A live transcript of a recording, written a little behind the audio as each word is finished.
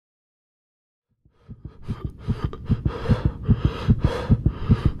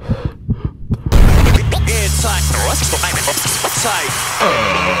sight.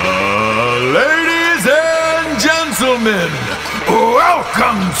 Ladies and gentlemen,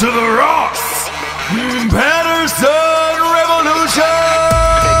 welcome to the Ross Patterson Revolution!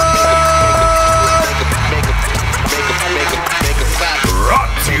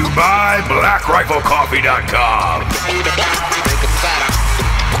 Brought to you by BlackRifleCoffee.com.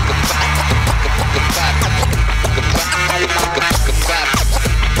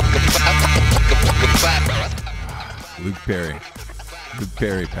 Luke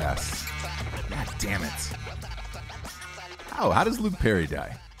Perry pass. God damn it. How does Luke Perry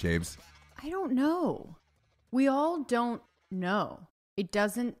die, James? I don't know. We all don't know. It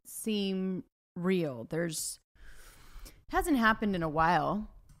doesn't seem real. Hasn't happened in a while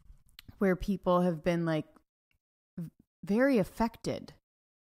where people have been like very affected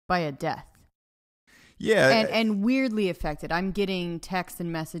by a death. Yeah. And weirdly affected. I'm getting texts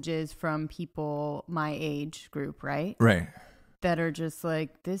and messages from people my age group, right? Right. That are just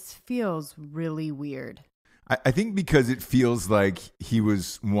like, this feels really weird. I think because it feels like he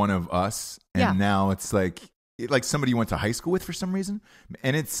was one of us, and now it's like somebody you went to high school with for some reason.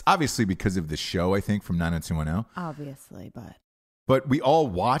 And it's obviously because of the show, I think, from 90210. Obviously, But we all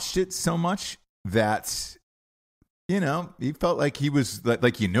watched it so much that, you know, he felt like he was,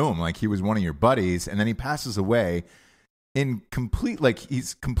 like you knew him, like he was one of your buddies, and then he passes away in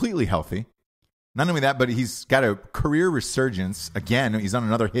he's completely healthy. Not only that, but he's got a career resurgence. Again, he's on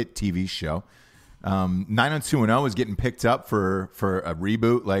another hit TV show. 90210 is getting picked up for a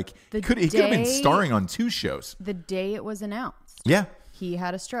reboot. Like he could have been starring on 2 shows. The day it was announced, he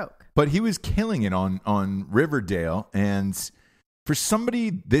had a stroke. But he was killing it on Riverdale, and for somebody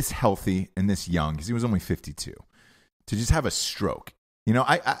this healthy and this young, because he was only 52, to just have a stroke, you know,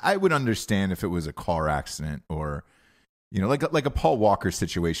 I would understand if it was a car accident or, you know, like a Paul Walker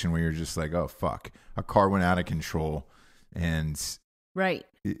situation where you're just like, oh fuck, a car went out of control, and right.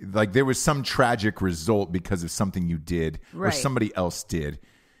 Like there was some tragic result because of something you did or somebody else did.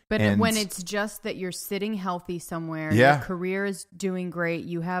 But when it's just that you're sitting healthy somewhere, your career is doing great.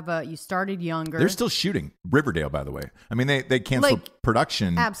 You started younger. They're still shooting Riverdale, by the way. I mean, they canceled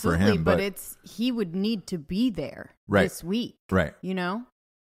production for him, but he would need to be there this week, right? You know,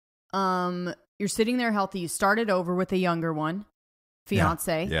 you're sitting there healthy. You started over with a younger one,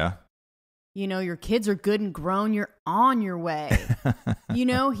 fiance. Yeah. You know, your kids are good and grown. You're on your way. You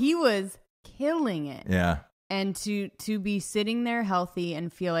know, he was killing it. Yeah. And to be sitting there healthy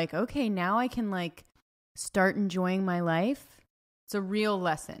and feel like, okay, now I can like start enjoying my life. It's a real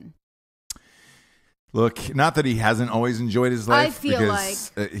lesson. Look, not that he hasn't always enjoyed his life. I feel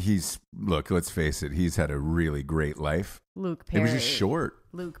because let's face it, he's had a really great life. Luke Perry. It was just short.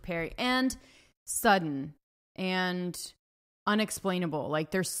 Luke Perry. And sudden and unexplainable.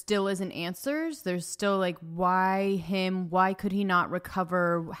 Like there still isn't answers. There's still like, why him? Why could he not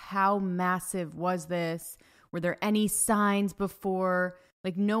recover? How massive was this? Were there any signs before?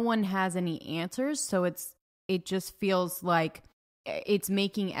 Like no one has any answers. So it just feels like it's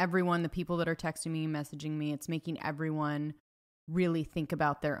making everyone, the people that are texting me, messaging me, it's making everyone really think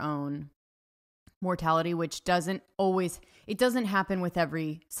about their own mortality, which doesn't happen with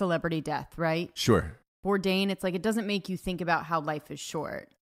every celebrity death, right? Sure. Bourdain, it's like it doesn't make you think about how life is short.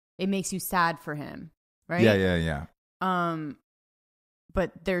 It makes you sad for him, right? Yeah.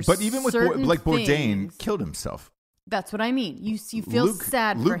 But even with Bourdain killed himself. That's what I mean. You feel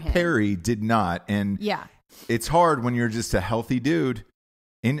sad for him. Luke Perry did not, and it's hard when you're just a healthy dude.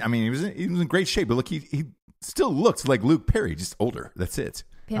 And I mean, he was in great shape, but look, he still looks like Luke Perry, just older. That's it.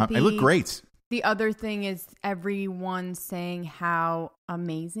 Pimpy. He looked great. The other thing is everyone saying how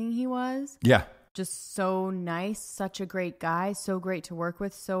amazing he was. Yeah. Just so nice, such a great guy, so great to work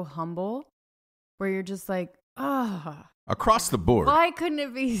with, so humble, where you're just like, across the board. Why couldn't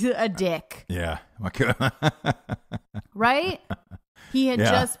it be a dick? Yeah. Right? He had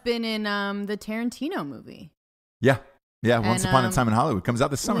just been in the Tarantino movie. Yeah. Once Upon a Time in Hollywood comes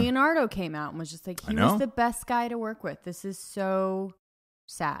out this summer. Leonardo came out and was just like, he was the best guy to work with. This is so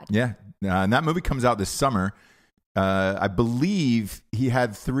sad. Yeah. And that movie comes out this summer. I believe he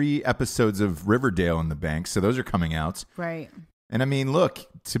had 3 episodes of Riverdale in the bank, so those are coming out. Right. And I mean, look,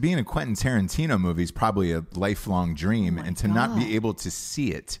 to be in a Quentin Tarantino movie is probably a lifelong dream, and to not be able to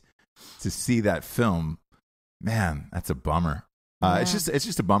see that film, man, that's a bummer. It's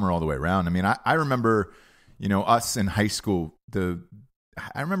just a bummer all the way around. I mean, I remember, you know, us in high school.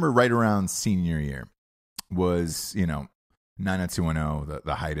 I remember right around senior year was, you know, 90210,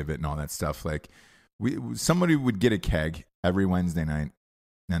 the height of it and all that stuff. Like, somebody would get a keg every Wednesday night,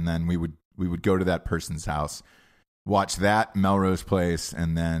 and then we would go to that person's house, watch that Melrose Place,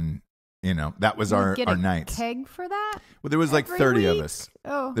 and then that was our night. Keg for that? Well, there was like Every 30 week? of us.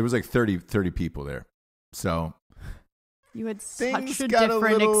 Oh. There was like 30 people there. So You had things such a got a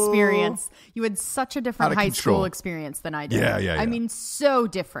different little experience. You had such a different out of high control. school experience than I did. Yeah. I mean, so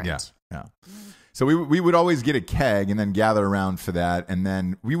different. Yeah. So we would always get a keg and then gather around for that. And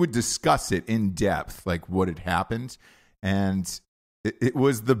then we would discuss it in depth, like what had happened. And it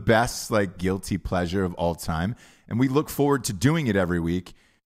was the best, like, guilty pleasure of all time. And we look forward to doing it every week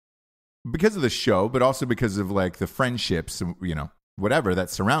because of the show, but also because of, like, the friendships, whatever that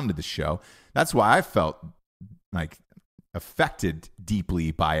surrounded the show. That's why I felt, like, affected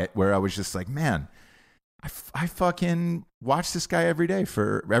deeply by it, where I was just like, man, I fucking watch this guy every day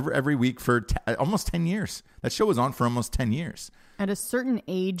for every week for almost 10 years. That show was on for almost 10 years. At a certain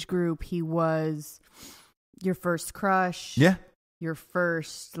age group, he was your first crush. Yeah. Your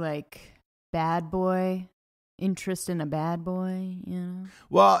first, like, bad boy, interest in a bad boy,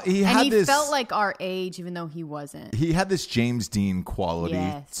 Well, he felt like our age, even though he wasn't. He had this James Dean quality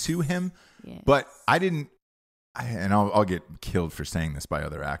to him, but I didn't. And I'll get killed for saying this by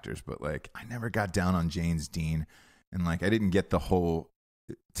other actors, but, like, I never got down on James Dean, and, like, I didn't get the whole.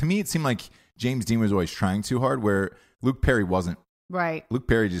 To me, it seemed like James Dean was always trying too hard, where Luke Perry wasn't. Right. Luke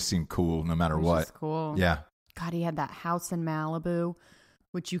Perry just seemed cool no matter what. Just cool. Yeah. God, he had that house in Malibu,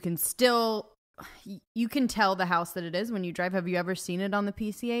 which you can tell the house that it is when you drive. Have you ever seen it on the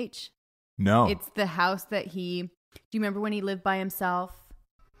PCH? No. It's the house that do you remember when he lived by himself?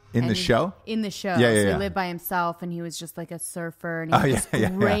 In the show? In the show. Yeah. He lived by himself, and he was just like a surfer, and he had this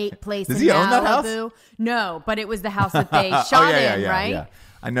great place in Malibu. Does he own that house? No, but it was the house that they shot in, right? Yeah.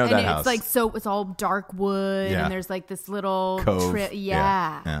 I know that house. It's like, so it's all dark wood, and there's like this little cove.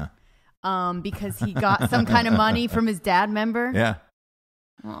 Yeah. Because he got some kind of money from his dad, remember? Yeah.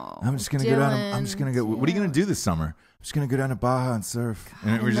 Oh, I'm just going to go down. I'm just going to go. What are you going to do this summer? I'm just going to go down to Baja and surf.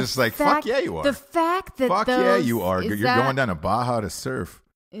 God, and it was just like, fuck yeah, you are. The fact that fuck yeah, you are. You're going down to Baja to surf.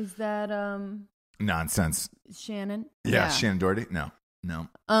 Is that nonsense? Shannon? Yeah, Shannon Doherty. No.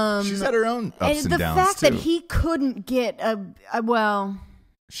 She's had her own ups and downs. The fact too. that he couldn't get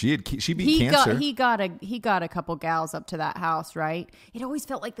she beat cancer. He got a couple gals up to that house, right? It always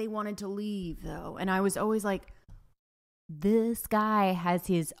felt like they wanted to leave, though, and I was always like, this guy has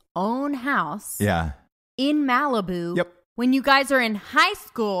his own house. Yeah. In Malibu. Yep. When you guys are in high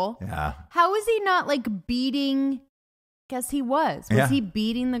school. Yeah. How is he not, like, beating? Guess he was. Was he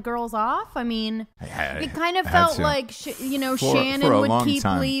beating the girls off? I mean, it kind of felt like, Shannon would keep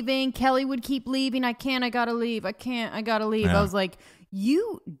leaving. Kelly would keep leaving. I gotta leave. I gotta leave. Yeah. I was like,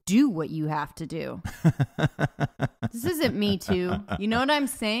 you do what you have to do. This isn't Me Too. You know what I'm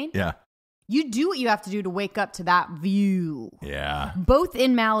saying? Yeah. You do what you have to do to wake up to that view. Yeah. Both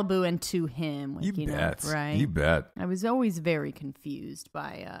in Malibu and to him. Like, you bet. Right? You bet. I was always very confused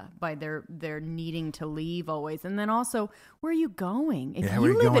by their needing to leave always. And then also, where are you going? If you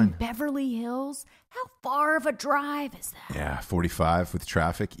live in Beverly Hills, how far of a drive is that? Yeah, 45 with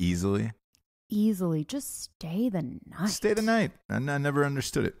traffic easily. Easily. Just stay the night. Stay the night. I never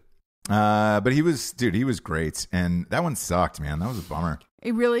understood it. But he was great. And that one sucked, man. That was a bummer.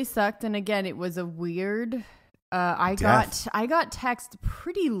 It really sucked. And again, it was a weird, I got text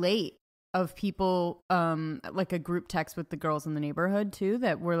pretty late of people, like a group text with the girls in the neighborhood too,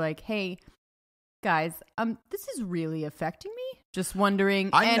 that were like, hey guys, this is really affecting me. Just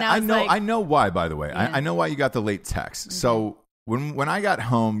wondering. I know why, by the way. Yeah. I know why you got the late text. Okay. So when I got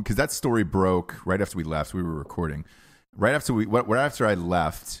home, because that story broke right after we left, we were recording. Right after I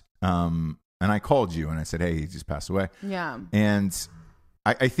left, and I called you and I said, hey, he just passed away. Yeah. And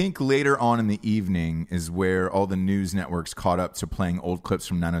I think later on in the evening is where all the news networks caught up to playing old clips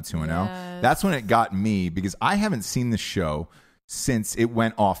from 90210. Yes. That's when it got me, because I haven't seen the show since it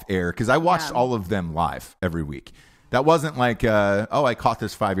went off air, because I watched all of them live every week. That wasn't like, I caught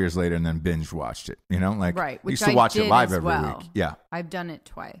this 5 years later and then binge watched it. Like, right, I used to watch it live every week. Yeah. I've done it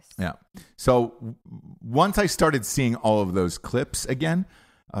twice. Yeah. So once I started seeing all of those clips again,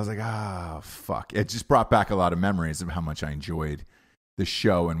 I was like, fuck. It just brought back a lot of memories of how much I enjoyed the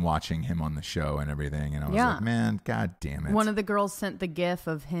show and watching him on the show and everything. And I was like, man, god damn it. One of the girls sent the gif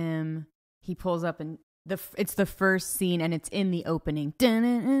of him. He pulls up and it's the first scene, and it's in the opening.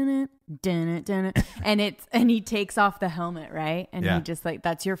 And he takes off the helmet, right? And he just like,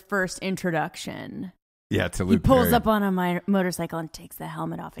 that's your first introduction. Yeah, to Luke He pulls Perry. up on a motorcycle and takes the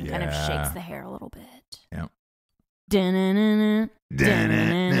helmet off and kind of shakes the hair a little bit. Yeah.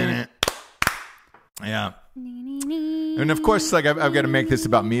 Yeah. And of course, like, I've got to make this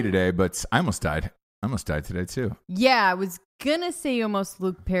about me today, but I almost died. I almost died today too. Yeah, I was gonna say you almost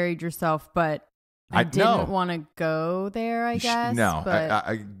Luke Perry'd yourself, but I didn't want to go there, I guess. No,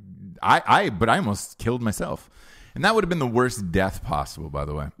 but But I almost killed myself. And that would have been the worst death possible, by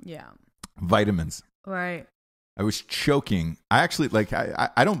the way. Yeah. Vitamins. Right. I was choking. I actually,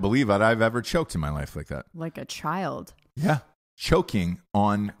 I don't believe that I've ever choked in my life like that. Like a child. Yeah. Choking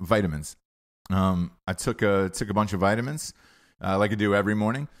on vitamins. I took a bunch of vitamins, like I do every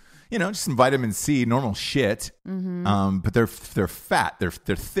morning. Just some vitamin C, normal shit. Mm-hmm. But they're fat. They're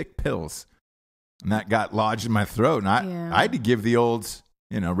thick pills. And that got lodged in my throat. And I had to give the old,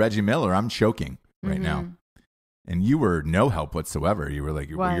 Reggie Miller, I'm choking right now. And you were no help whatsoever. You were like,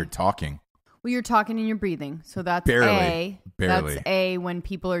 you're talking. Well, you're talking and you're breathing. So that's barely. That's A, when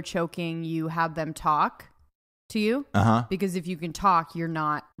people are choking, you have them talk to you. Uh-huh. Because if you can talk, you're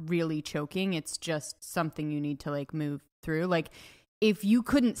not really choking. It's just something you need to like move through. Like if you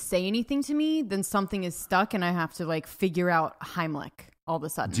couldn't say anything to me, then something is stuck and I have to like figure out Heimlich all of a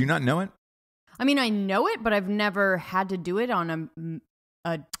sudden. Do you not know it? I mean, I know it, but I've never had to do it on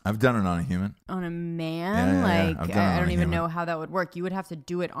I've done it on a human. On a man? Yeah. I don't even know how that would work. You would have to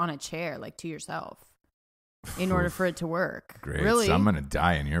do it on a chair, like to yourself, in order for it to work. Great. Really? So I'm going to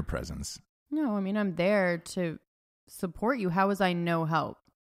die in your presence. No, I mean, I'm there to support you. How was I no help?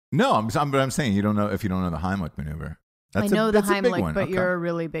 No, but I'm saying you don't know if you don't know the Heimlich maneuver. I know the Heimlich, but you're a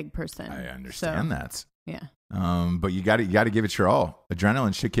really big person. I understand that. Yeah. But you got to give it your all.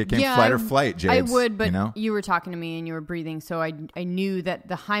 Adrenaline should kick in. Flight or flight, James. I would, but you were talking to me and you were breathing, so I knew that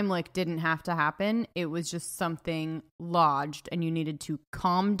the Heimlich didn't have to happen. It was just something lodged, and you needed to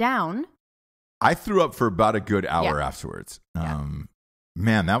calm down. I threw up for about a good hour afterwards.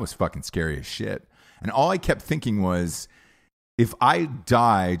 Man, that was fucking scary as shit. And all I kept thinking was, if I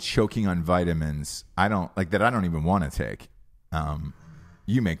die choking on vitamins, I don't even want to take.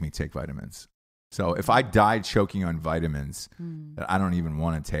 You make me take vitamins. So if I died choking on vitamins that I don't even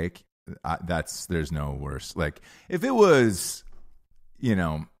want to take, there's no worse. Like if it was,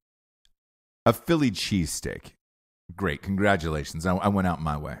 a Philly cheesesteak, great, congratulations. I went out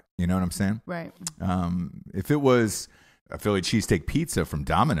my way. You know what I'm saying? Right. If it was a Philly cheesesteak pizza from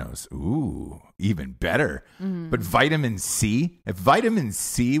Domino's, ooh, even better. But vitamin C, if vitamin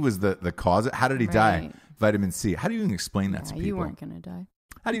C was the cause, how did he die? Vitamin C. How do you even explain that to people? You weren't going to die.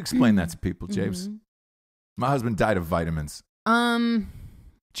 How do you explain that to people, James? My husband died of vitamins.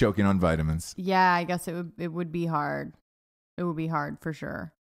 Choking on vitamins. Yeah, I guess it would be hard. It would be hard for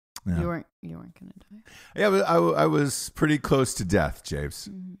sure. Yeah. You weren't going to die. Yeah, but I was pretty close to death, James.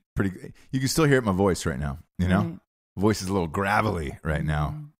 Pretty. You can still hear it in my voice right now. Right. Voice is a little gravelly right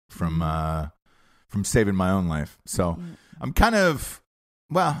now from saving my own life. So I'm kind of.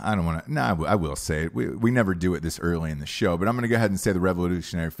 Well, I don't want to. No, I will say it. We never do it this early in the show, but I'm going to go ahead and say the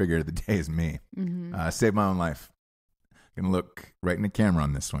revolutionary figure of the day is me. Saved my own life. I'm going to look right in the camera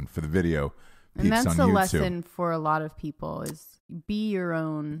on this one for the video. And that's a lesson for a lot of people: is be your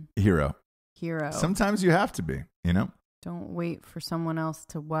own hero. Sometimes you have to be. Don't wait for someone else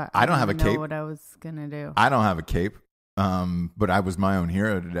to what. I don't have a cape. What I was going to do. I don't have a cape. But I was my own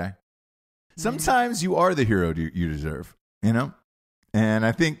hero today. Sometimes you are the hero you deserve. And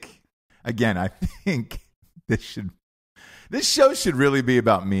I think this show should really be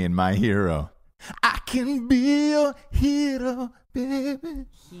about me and my hero. I can be your hero, baby.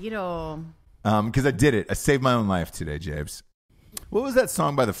 Hero. Because I did it. I saved my own life today, James. What was that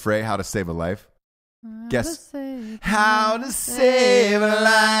song by The Fray, How to Save a Life? Guess how to save a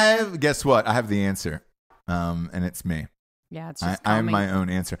life. Guess what? I have the answer. And it's me. Yeah, it's just I'm my own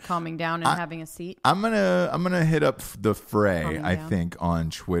answer. Calming down and having a seat. I'm gonna hit up The Fray, I think,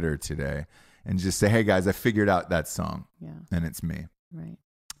 on Twitter today, and just say, "Hey guys, I figured out that song." Yeah, and it's me. Right.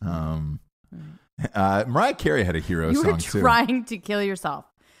 Mariah Carey had a hero song too. You were trying to kill yourself.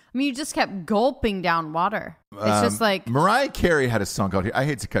 I mean, you just kept gulping down water. It's just like Mariah Carey had a song called. I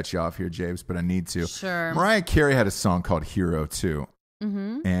hate to cut you off here, James, but I need to. Sure. Mariah Carey had a song called "Hero" too,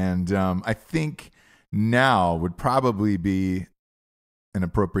 and I think now would probably be an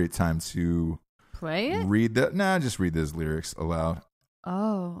appropriate time to play it. Just read those lyrics aloud.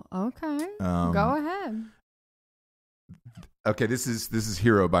 Oh, okay. Go ahead. Okay, this is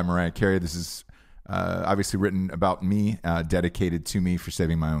 "Hero" by Mariah Carey. This is obviously written about me, dedicated to me for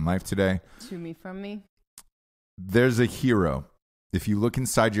saving my own life today. To me, from me. There's a hero. If you look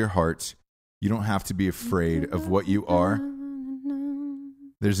inside your heart, you don't have to be afraid of what you are.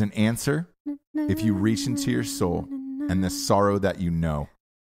 There's an answer if you reach into your soul, and the sorrow that you know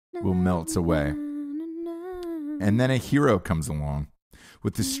will melt away. And then a hero comes along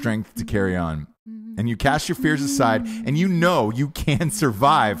with the strength to carry on. And you cast your fears aside, and you know you can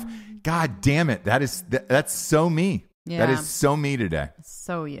survive. God damn it. That's so me. Yeah. That is so me today.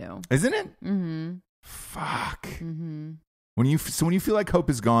 So you. Isn't it? Mm-hmm. Fuck. Mm-hmm. When you feel like hope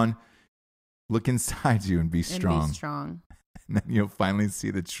is gone, Look inside you and be strong. And be strong. And then you'll finally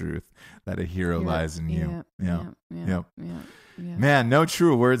see the truth that a hero lies in you. Yep. Man, no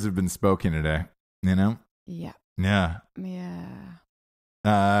true words have been spoken today. You know? Yeah. Yeah.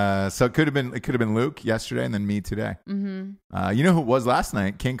 So it could have been Luke yesterday and then me today. Mm-hmm. You know who it was last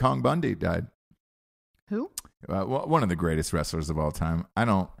night? King Kong Bundy died. Who? One of the greatest wrestlers of all time.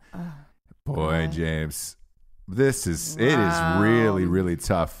 James, it is really, really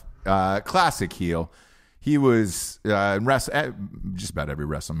tough. Classic heel. He was in just about every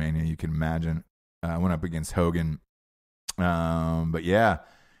WrestleMania you can imagine. Went up against Hogan. But yeah,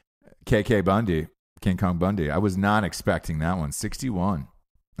 KK Bundy, King Kong Bundy. I was not expecting that one. 61.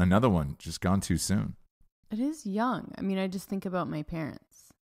 Another one just gone too soon. It is young. I mean, I just think about my parents.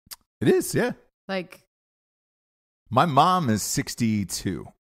 It is, yeah. Like, my mom is 62.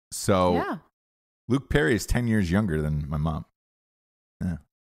 So yeah. Luke Perry is 10 years younger than my mom. Yeah.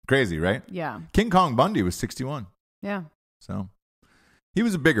 Crazy, right? Yeah. King Kong Bundy was 61. Yeah. So he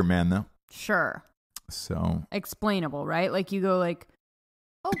was a bigger man, though. Sure. So explainable, right? Like, you go like,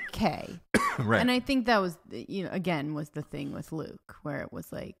 okay. Right. And I think that was, again, was the thing with Luke, where it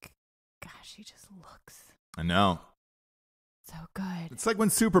was like, gosh, he just looks I know. so good. It's like when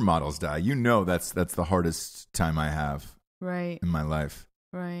supermodels die. You know that's the hardest time I have Right. in my life.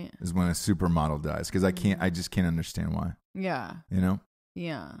 Right. Is when a supermodel dies, because I just can't understand why. Yeah. You know?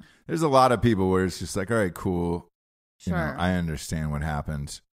 Yeah. There's a lot of people where it's just like, all right, cool. Sure. You know, I understand what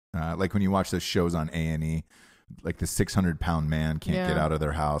happened. Like when you watch those shows on A&E, like the 600-pound man can't get out of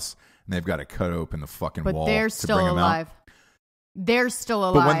their house, and they've got to cut open the fucking wall. But they're still alive. They're still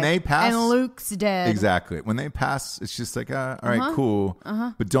alive. But when they pass, and Luke's dead. Exactly. When they pass, it's just like, all right, cool.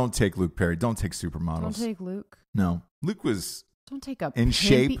 But don't take Luke Perry. Don't take supermodels. Don't take Luke. No, Luke was. Don't take a in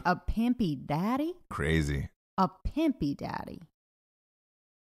shape. A pimpy daddy. Crazy. A pimpy daddy.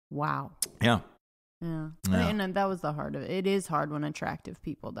 Wow. Yeah. Yeah. And that was the heart of it. It is hard when attractive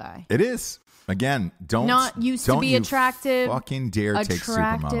people die. It is. Again, don't attractive. Fucking dare take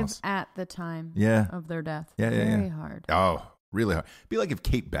supermodels at the time. Of their death. Yeah. Very hard. Oh, really hard. Be like if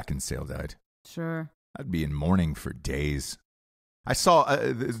Kate Beckinsale died. Sure. I'd be in mourning for days. I saw.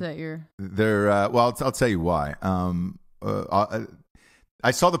 Is that your? Well, I'll tell you why.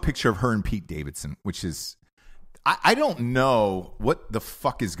 I saw the picture of her and Pete Davidson, which is. I don't know what the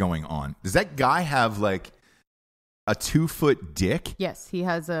fuck is going on. Does that guy have like a 2-foot dick? Yes, he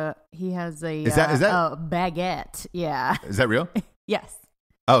has a is that a baguette. Yeah. Is that real? Yes.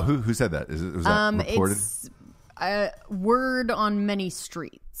 Oh, who said that? Was that reported? It's word on many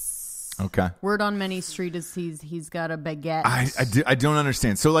streets. Okay. Word on many streets is he's got a baguette. I don't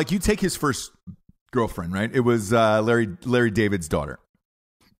understand. So like you take his first girlfriend, right? It was Larry David's daughter.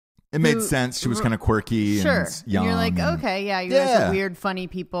 It made sense. She was kind of quirky and young. And you're like, okay, yeah, you guys are weird, funny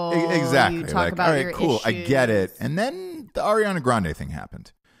people. Exactly. You talk like, about all right, your cool. issues. I get it. And then the Ariana Grande thing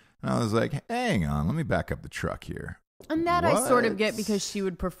happened. And I was like, hang on, let me back up the truck here. And that I sort of get because she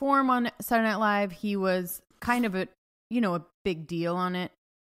would perform on Saturday Night Live. He was kind of a big deal on it.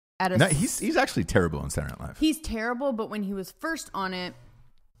 He's actually terrible on Saturday Night Live. He's terrible, but when he was first on it,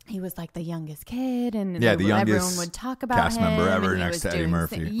 he was like the youngest kid, and the youngest everyone would talk about cast him. member ever next to Eddie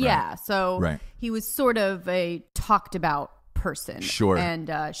Murphy. Yeah, so he was sort of a talked about person. Sure.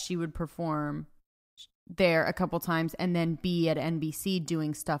 And she would perform there a couple times and then be at NBC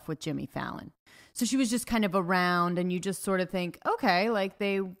doing stuff with Jimmy Fallon. So she was just kind of around, and you just sort of think, okay, like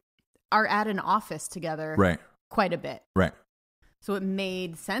they are at an office together quite a bit. Right. So it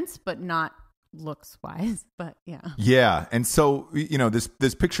made sense, but not looks wise, but and so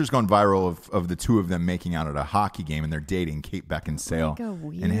this picture's gone viral of the two of them making out at a hockey game, and they're dating, Kate Beckinsale, like a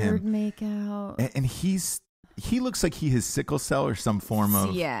weird and him make out, and he looks like he has sickle cell or some form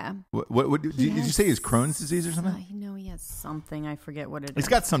of what did you say, his Crohn's disease or something? He has something, I forget what it is. He's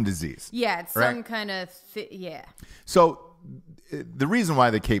got some disease. It's some kind of So the reason why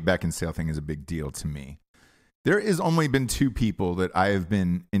the Kate Beckinsale thing is a big deal to me, there has only been 2 people that I have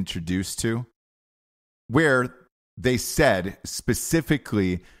been introduced to where they said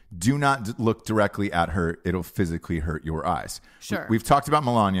specifically, do not look directly at her. It'll physically hurt your eyes. Sure. We've talked about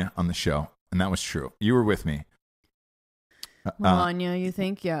Melania on the show, and that was true. You were with me. Melania, you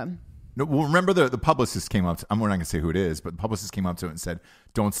think? Yeah. No, well, remember the publicist came up to, we're not going to say who it is, but the publicist came up to it and said,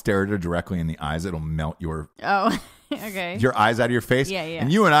 don't stare at her directly in the eyes. It'll melt your okay. your eyes out of your face. Yeah.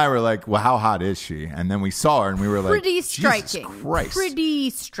 And you and I were like, well, how hot is she? And then we saw her and we were like, pretty striking. Jesus Christ. Pretty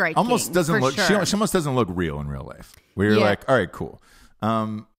striking. Almost doesn't look, sure. she almost doesn't look real in real life. We were like, all right, cool.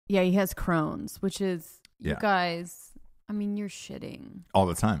 He has Crohn's, which is, you guys, I mean, you're shitting. All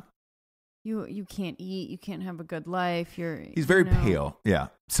the time. you can't eat, you can't have a good life. He's very pale. Yeah.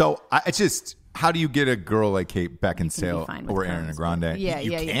 So it's just, how do you get a girl like Kate Beckinsale or Ariana Grande?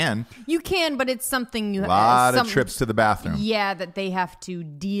 You can. You can, but it's something you have. A lot of trips to the bathroom. Yeah, that they have to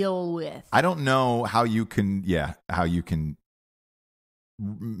deal with. I don't know how you can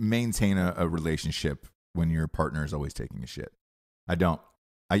maintain a relationship when your partner is always taking a shit. I don't.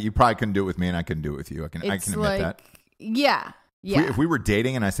 You probably couldn't do it with me, and I couldn't do it with you. I can admit that. Yeah. Yeah. If we were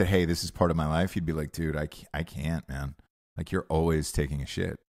dating and I said, hey, this is part of my life, you'd be like, dude, I can't, man. Like, you're always taking a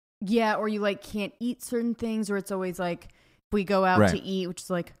shit. Yeah, or you like can't eat certain things, or it's always like we go out to eat, which is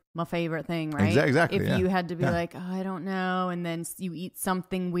like my favorite thing, right? Exactly. If you had to be like, oh, I don't know, and then you eat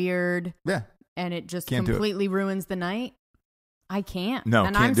something weird, and it just completely ruins the night. I can't. No,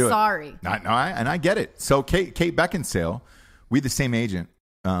 and can't I'm do sorry. I get it. So Kate Beckinsale, we had the same agent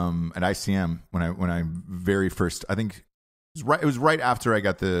at ICM when I very first, I think it was right after I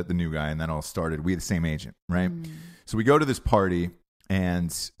got the new guy and that all started. We had the same agent, right? So we go to this party. And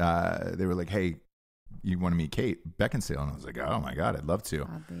they were like, hey, you want to meet Kate Beckinsale? And I was like, oh, my God, I'd love to.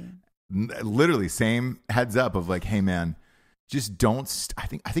 Literally, same heads up of like, hey, man, just don't. I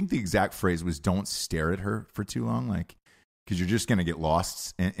think the exact phrase was don't stare at her for too long, like, because you're just going to get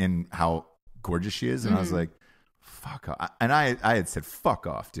lost in how gorgeous she is. And I was like, fuck off. And I had said, fuck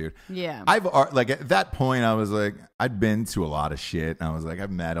off, dude. Yeah. Like at that point, I was like, I'd been to a lot of shit. And I was like,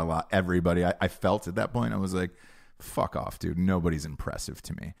 I've met everybody. I felt at that point, I was like, fuck off, dude. Nobody's impressive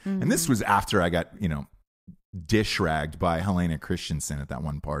to me. And this was after I got, dish ragged by Helena Christensen at that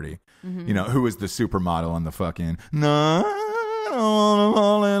one party, who was the supermodel on the fucking No, I don't wanna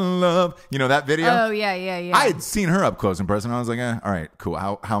fall in love. That video? Oh, yeah. I had seen her up close and personal. I was like, all right, cool.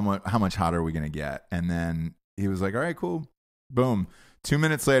 How much hotter are we going to get? And then he was like, all right, cool. Boom. 2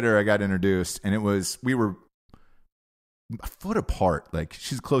 minutes later, I got introduced, and we were a foot apart. Like,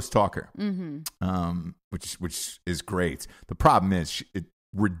 she's a close talker, which is great. The problem is it's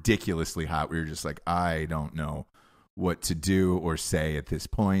ridiculously hot. We were just like, I don't know what to do or say at this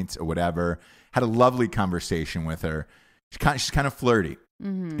point or whatever. Had a lovely conversation with her. She's kind of flirty,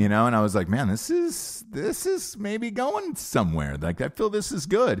 and I was like, man, this is maybe going somewhere. Like, I feel this is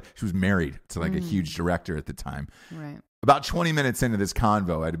good. She was married to like a huge director at the time. Right. About 20 minutes into this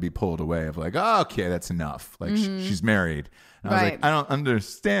convo, I had to be pulled away of like, oh, okay, that's enough. Like, she's married. And I was like, I don't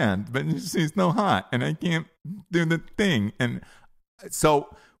understand, but she's no hot, and I can't do the thing. And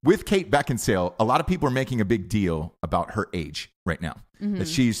so with Kate Beckinsale, a lot of people are making a big deal about her age right now. That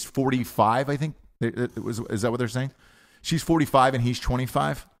she's 45, I think. Is that what they're saying? She's 45 and he's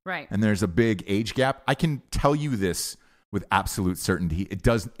 25. Right. And there's a big age gap. I can tell you this with absolute certainty.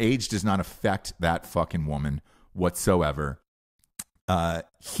 Age does not affect that fucking woman whatsoever.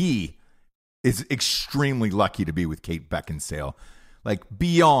 He is extremely lucky to be with Kate Beckinsale, like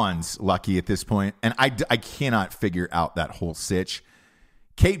beyond lucky at this point. And I cannot figure out that whole sitch.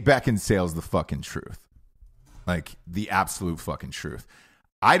 Kate Beckinsale's the fucking truth, like the absolute fucking truth.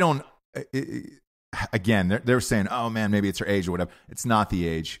 I don't. Again, they're saying, oh man, maybe it's her age or whatever. It's not the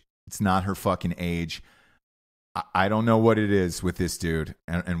age. It's not her fucking age. I don't know what it is with this dude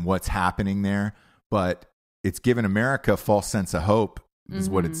and what's happening there, but it's given America a false sense of hope is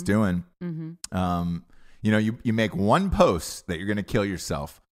what it's doing. You make one post that you're going to kill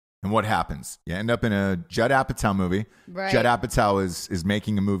yourself, and what happens? You end up in a Judd Apatow movie. Right. Judd Apatow is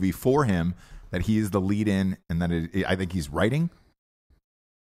making a movie for him that he is the lead in, and that I think he's writing.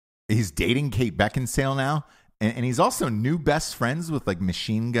 He's dating Kate Beckinsale now, and he's also new best friends with like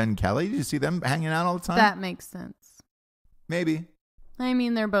Machine Gun Kelly. Did you see them hanging out all the time? That makes sense. Maybe. I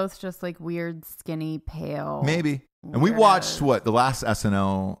mean, they're both just like weird, skinny, pale. Maybe. And we watched the last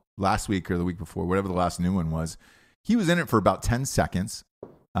SNL last week or the week before, whatever the last new one was. He was in it for about 10 seconds,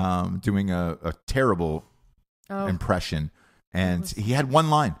 doing a terrible impression. And he had one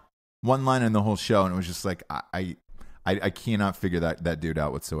line in the whole show. And it was just like, I cannot figure that dude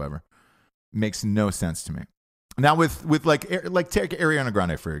out whatsoever. Makes no sense to me. Now with like take Ariana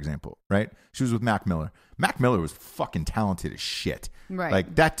Grande, for example, right? She was with Mac Miller. Mac Miller was fucking talented as shit. Right.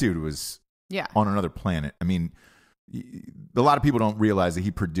 Like that dude was on another planet. I mean, a lot of people don't realize that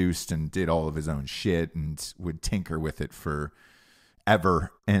he produced and did all of his own shit and would tinker with it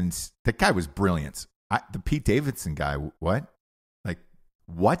forever. And that guy was brilliant. The Pete Davidson guy, what? Like,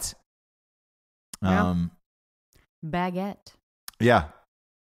 what? Yeah. Baguette. Yeah.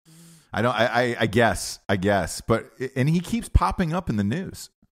 I guess, but, and he keeps popping up in the news.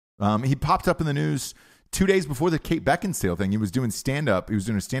 He popped up in the news 2 days before the Kate Beckinsale thing. He was doing stand-up. He was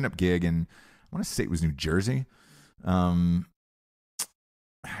doing a stand-up gig in, I want to say it was New Jersey. New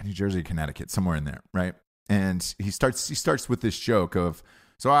Jersey, Connecticut, somewhere in there, right? And he starts with this joke of,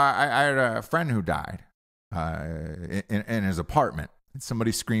 So I had a friend who died in his apartment. And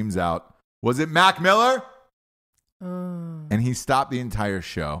somebody screams out, "Was it Mac Miller?" And he stopped the entire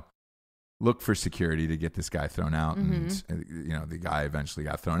show, looked for security to get this guy thrown out. And, the guy eventually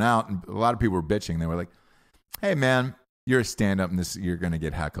got thrown out. And a lot of people were bitching. They were like, "Hey, man, you're a stand-up and you're going to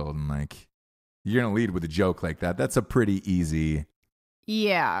get heckled. And like, you're going to lead with a joke like that. That's a pretty easy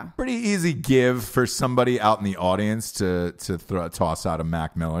give for somebody out in the audience to toss out a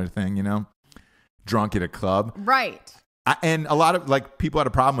Mac Miller thing, drunk at a club." Right. And a lot of like people had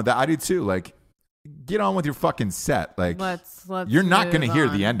a problem with that. I do too. Like, get on with your fucking set. Like, let's you're not going to hear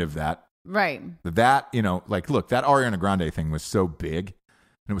the end of that. Right. That, like, look, that Ariana Grande thing was so big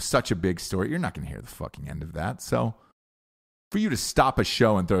and it was such a big story. You're not going to hear the fucking end of that. So for you to stop a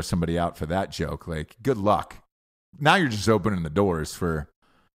show and throw somebody out for that joke, like, good luck. Now you're just opening the doors for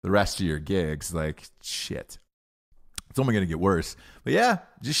the rest of your gigs. Like, shit. It's only going to get worse. But yeah,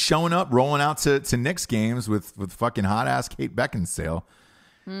 just showing up, rolling out to Knicks games with fucking hot ass Kate Beckinsale.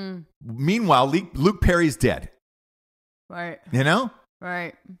 Meanwhile, Luke Perry's dead. Right.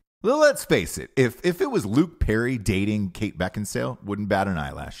 Right. Well, let's face it. If it was Luke Perry dating Kate Beckinsale, wouldn't bat an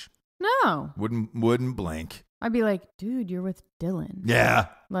eyelash. No. Wouldn't blink. I'd be like, dude, you're with Dylan. Yeah.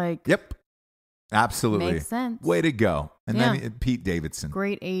 Like. Yep. Absolutely. Makes sense. Way to go. And then Pete Davidson.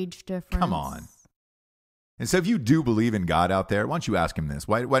 Great age difference. Come on. And so if you do believe in God out there, why don't you ask him this?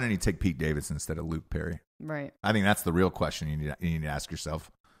 Why didn't he take Pete Davidson instead of Luke Perry? Right. I think that's the real question you need to ask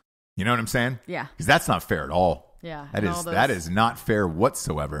yourself. You know what I'm saying? Yeah. Because that's not fair at all. Yeah. That is not fair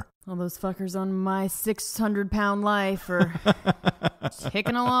whatsoever. All those fuckers on my 600-pound life are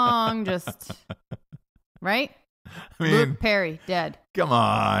ticking along, just right. I mean, Luke Perry dead. Come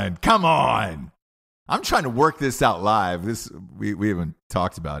on. I'm trying to work this out live. We haven't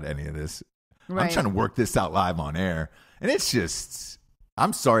talked about any of this. Right. I'm trying to work this out live on air, and it's just.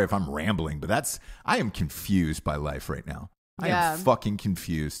 I'm sorry if I'm rambling, but I am confused by life right now. I am fucking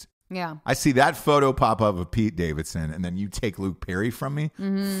confused. Yeah. I see that photo pop up of Pete Davidson, and then you take Luke Perry from me.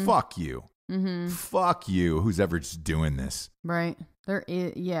 Mm-hmm. Fuck you. Mm-hmm. Fuck you. Who's ever just doing this? Right. There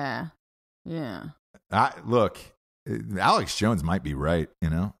is. Yeah. Yeah. Look, Alex Jones might be right.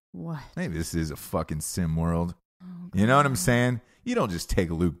 What? Maybe this is a fucking sim world. Oh, you know what I'm saying? You don't just take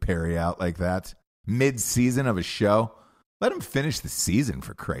Luke Perry out like that mid-season of a show. Let him finish the season,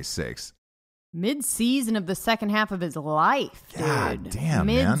 for Christ's sakes. Mid-season of the second half of his life, dude. God damn,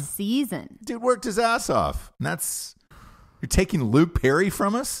 man. Mid-season. Dude worked his ass off. And you're taking Luke Perry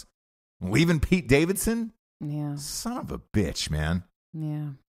from us? Leaving Pete Davidson? Yeah. Son of a bitch, man. Yeah.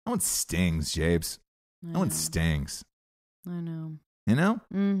 That one stings, Jabes. That one stings. I know. You know?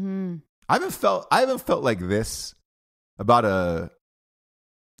 Mm-hmm. I haven't felt like this about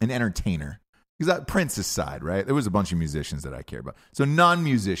an entertainer. Because that Prince aside, right? There was a bunch of musicians that I care about. So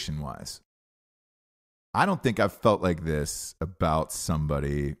non-musician wise, I don't think I've felt like this about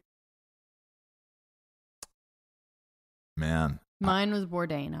somebody. Man. Mine was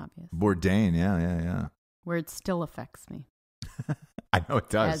Bourdain, obviously. Bourdain, yeah. Where it still affects me. I know it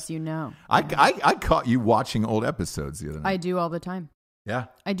does. As you know. I caught you watching old episodes the other night. I do all the time. Yeah.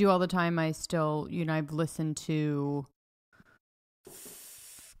 I do all the time. I still, I've listened to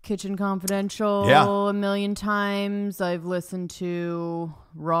Kitchen Confidential a million times. I've listened to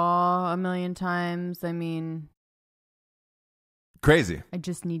Raw a million times. I mean, crazy. I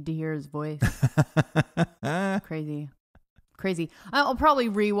just need to hear his voice. Crazy. I'll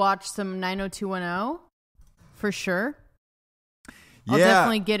probably rewatch some 90210 for sure. I'll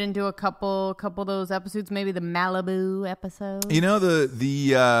definitely get into a couple of those episodes, maybe the Malibu episode.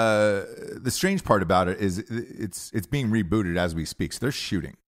 The strange part about it is it's being rebooted as we speak. So they're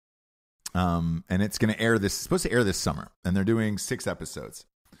shooting. And it's going to air supposed to air this summer, and they're doing 6 episodes.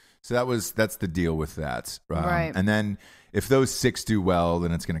 So that's the deal with that. Right. And then if those 6 do well,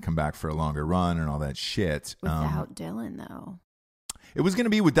 then it's going to come back for a longer run and all that shit. Without Dylan, though. It was going to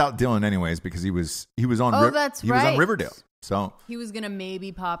be without Dylan anyways, because he was on. That's he right. was on Riverdale. So he was going to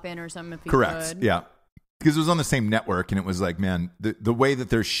maybe pop in or something if he correct. could. Yeah. Because it was on the same network, and it was like, man, the way that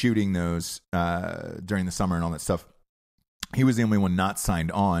they're shooting those during the summer and all that stuff, he was the only one not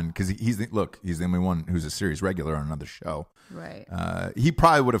signed on because he's the only one who's a series regular on another show. Right. He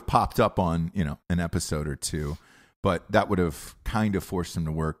probably would have popped up on an episode or two, but that would have kind of forced him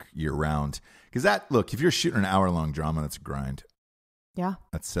to work year round. Because if you're shooting an hour-long drama, that's a grind. Yeah.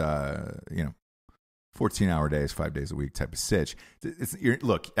 That's 14-hour days, 5 days a week type of sitch.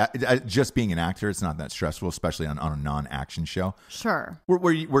 Just being an actor, it's not that stressful, especially on a non-action show. Sure.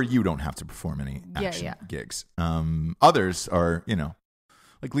 Where you don't have to perform any action gigs. Others are,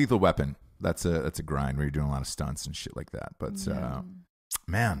 like Lethal Weapon. That's a grind where you're doing a lot of stunts and shit like that. But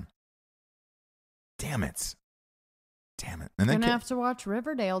Man. Damn it. And I'm then going to have to watch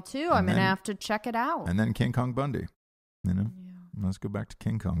Riverdale, too. I'm going to have to check it out. And then King Kong Bundy. You know? Yeah. Let's go back to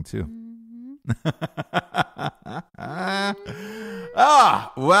King Kong, too.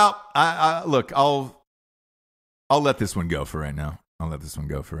 Well, look, I'll let this one go for right now.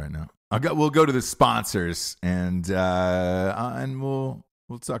 We'll go to the sponsors, and we'll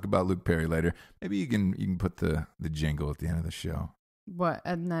talk about Luke Perry later. Maybe you can put the jingle at the end of the show. What?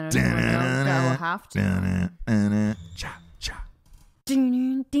 And then anyone else that will have to.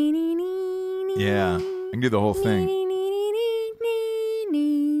 Yeah, I can do the whole thing.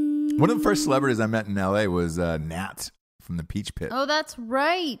 One of the first celebrities I met in L.A. was Nat from the Peach Pit. Oh, that's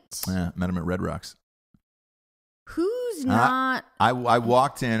right. Yeah, met him at Red Rocks. Who's not? I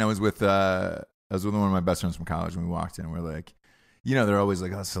walked in. I was with one of my best friends from college. When we walked in, we're like, they're always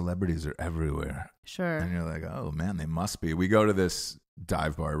like, oh, celebrities are everywhere. Sure. And you're like, oh man, they must be. We go to this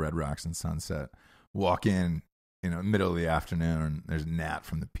dive bar, Red Rocks and Sunset. Walk in, middle of the afternoon, and there's Nat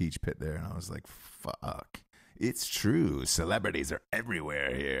from the Peach Pit there, and I was like, fuck, it's true. Celebrities are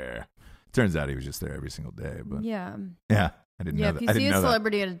everywhere here. Turns out he was just there every single day. But yeah. I didn't know that. If you see a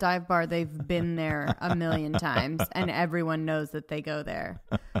celebrity at a dive bar, they've been there a million times, and everyone knows that they go there.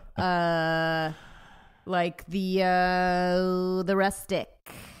 Like the Rustic.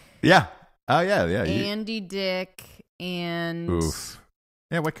 Yeah. Oh, yeah. Andy Dick and... Oof.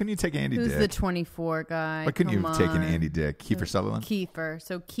 Yeah, why couldn't you take Andy Dick? Who's the 24 guy? Why couldn't you have taken Andy Dick? Kiefer Sutherland? Kiefer.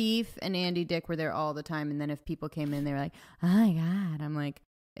 So Keith and Andy Dick were there all the time, and then if people came in, they were like, oh my God. I'm like,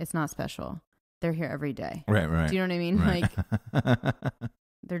 it's not special. They're here every day. Right. Do you know what I mean? Right. Like,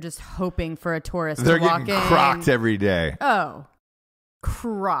 they're just hoping for a tourist They're to walk in. getting crocked every day. Oh,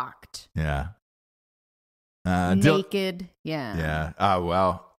 crocked. Yeah. Naked. Yeah. Oh,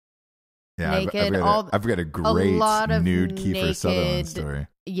 well. Yeah, Naked. I've got a great nude Kiefer Sutherland story.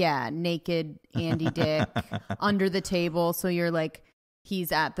 Yeah, naked Andy Dick under the table. So you're like,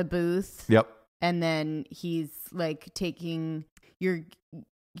 he's at the booth. Yep. And then he's like you're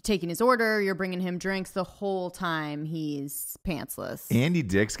taking his order. You're bringing him drinks the whole time. He's pantsless. Andy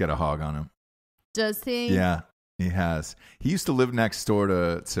Dick's got a hog on him. Does he? Yeah, he has. He used to live next door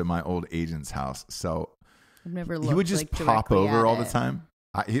to my old agent's house. So I've never looked. He would just pop over all the time.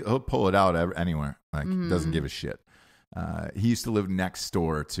 He'll pull it out anywhere. Like, doesn't give a shit. He used to live next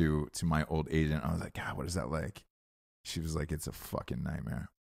door to my old agent. I was like, God, what is that like? She was like, it's a fucking nightmare.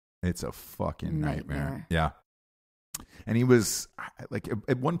 It's a fucking nightmare. Yeah. And he was like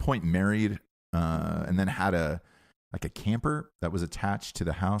at one point married, and then had a camper that was attached to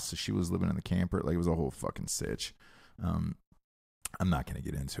the house. So she was living in the camper. Like, it was a whole fucking sitch. I'm not going to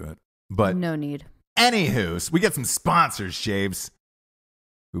get into it, but no need. Anywho, we get some sponsors, Shaves,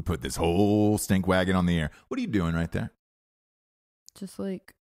 who put this whole stink wagon on the air. What are you doing right there? Just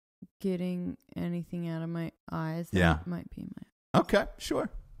like getting anything out of my eyes that might be my... Okay, sure.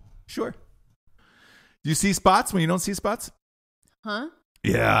 Do you see spots when you don't see spots? Huh?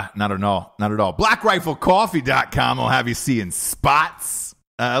 Yeah, not at all. BlackRifleCoffee.com will have you seeing spots.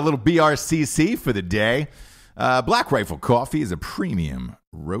 A little BRCC for the day. Black Rifle Coffee is a premium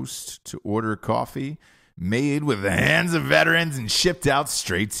roast-to-order coffee made with the hands of veterans and shipped out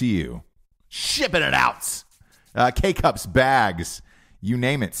straight to you. Shipping it out. K-Cups, bags, you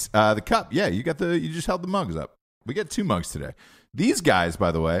name it. The cup, you just held the mugs up. We got 2 mugs today. These guys,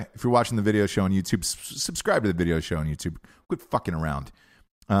 by the way, if you're watching the video show on YouTube, subscribe to the video show on YouTube. Quit fucking around.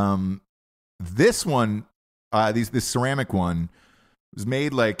 This one, this ceramic one, was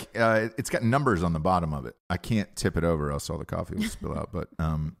made like it's got numbers on the bottom of it. I can't tip it over, else all the coffee will spill out. But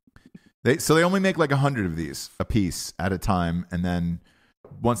they only make like 100 of these a piece at a time, and then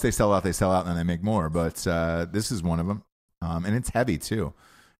once they sell out, and then they make more. But this is one of them, and it's heavy too.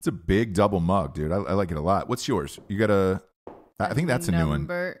 It's a big double mug, dude. I like it a lot. What's yours? You got a? I think that's a new one.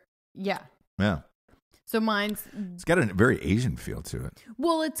 Yeah. Yeah. So it's got a very Asian feel to it.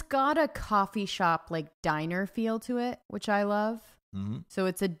 Well, it's got a coffee shop, like diner feel to it, which I love. Mm-hmm. So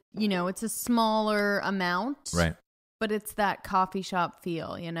it's a smaller amount. Right. But it's that coffee shop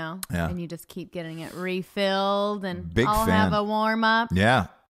feel, Yeah. And you just keep getting it refilled, and big I'll fan. have a warm up. Yeah.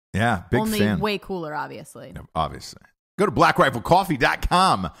 Yeah. Big Only fan. way cooler, obviously. Obviously. Go to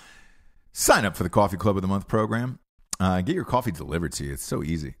blackriflecoffee.com. Sign up for the Coffee Club of the Month program. Get your coffee delivered to you. It's so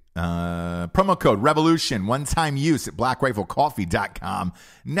easy. Promo code REVOLUTION, one-time use at blackriflecoffee.com.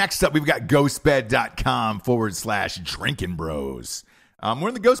 Next up, we've got ghostbed.com/drinking bros. I'm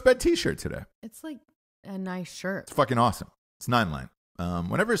wearing the Ghostbed t-shirt today. It's like a nice shirt. It's fucking awesome. It's 9-line.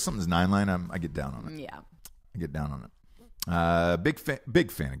 Whenever something's 9-line, I get down on it. Yeah. I get down on it. Big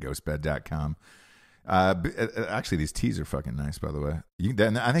fan of ghostbed.com. Actually, these teas are fucking nice, by the way.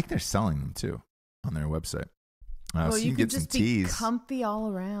 I think they're selling them too on their website. Well, so you can get just some teas. comfy all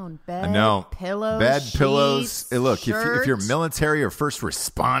around. Bed, I know. pillows, Bed, sheets, pillows. Hey, look, if you're shirt. military or first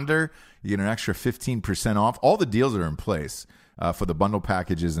responder, you get an extra 15% off. All the deals are in place for the bundle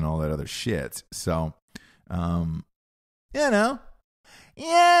packages and all that other shit. So, you know,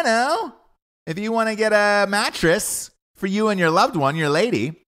 if you want to get a mattress for you and your loved one, your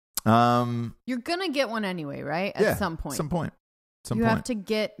lady, you're gonna get one anyway, right? At some point. You have to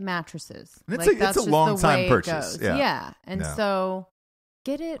get mattresses. And that's it's a long time purchase. Yeah. And so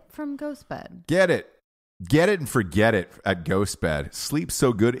get it from Ghost Bed. Get it and forget it at Ghost Bed. Sleep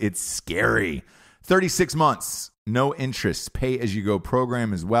so good, it's scary. 36 months, no interest, pay as you go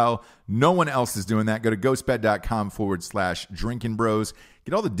program as well. No one else is doing that. Go to ghostbed.com/drinking bros.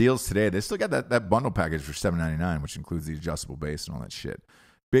 Get all the deals today. They still got that bundle package for $7.99, which includes the adjustable base and all that shit.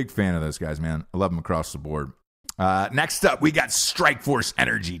 Big fan of those guys, man. I love them across the board. Next up, we got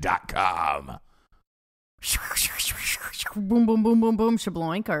StrikeForceEnergy.com. Boom, boom, boom, boom, boom,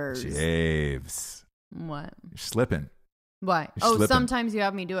 shabloinkers. Javes. What? You're slipping. What? You're slipping. Sometimes you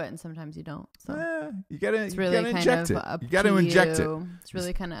have me do it and sometimes you don't. So you gotta up inject it. You gotta to inject it. It's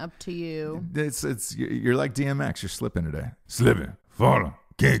really kind of up to you. You're like DMX. You're slipping today. Slipping, falling,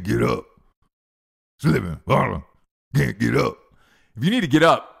 can't get up. Slipping, falling, can't get up. If you need to get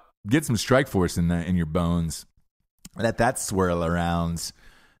up, get some Strike Force in your bones. Let that swirl around.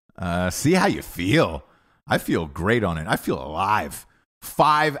 See how you feel. I feel great on it. I feel alive.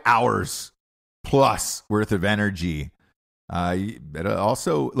 5 hours plus worth of energy.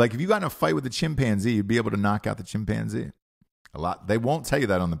 Also, like if you got in a fight with a chimpanzee, you'd be able to knock out the chimpanzee. A lot. They won't tell you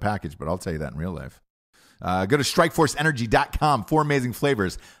that on the package, but I'll tell you that in real life. Go to StrikeForceEnergy.com. 4 amazing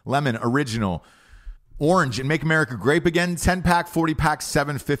flavors: lemon, original, orange, and Make America Grape Again. 10-pack, 40-pack,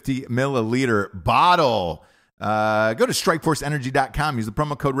 750 milliliter bottle. Go to StrikeForceEnergy.com. Use the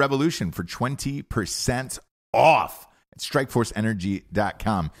promo code REVOLUTION for 20% off at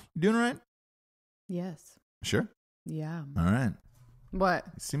StrikeForceEnergy.com. You doing all right? Yes. Sure? Yeah. All right. What?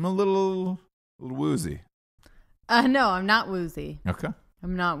 You seem a little woozy. No, I'm not woozy. Okay.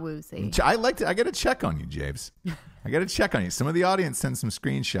 I'm not woozy. I got to check on you, James. I got to check on you. Some of the audience sends some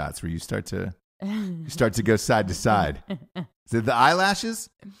screenshots where you start to go side to side. Is it the eyelashes?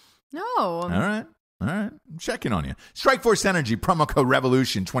 No. All right. I'm checking on you. Strikeforce Energy, promo code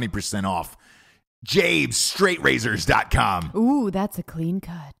REVOLUTION, 20% off. JabesStraightRazors.com. Ooh, that's a clean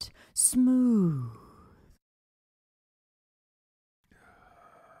cut. Smooth.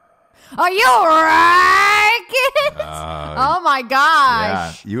 Are you right, kids? Oh my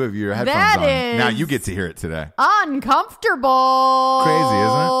gosh. Yeah, you have your headphones that on. Is now you get to hear it today. Uncomfortable.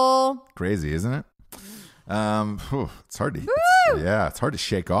 Crazy, isn't it? It's hard to it's hard to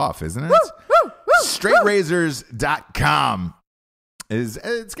shake off, isn't it? StraightRazors.com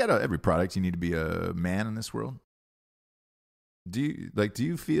it's got every product you need to be a man in this world. Do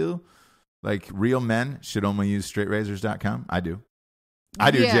you feel like real men should only use StraightRazors.com? I do.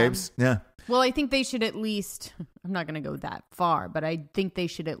 James. Yeah. Well, I think they should at least, I'm not going to go that far, but I think they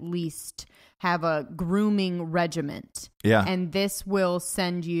should at least have a grooming regiment. Yeah. And this will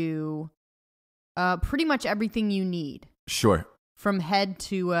send you pretty much everything you need. Sure. From head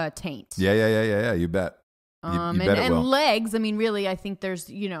to taint. Yeah. You bet. You bet it will. And legs, I mean, really, I think there's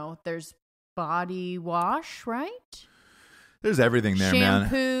body wash, right? There's everything there,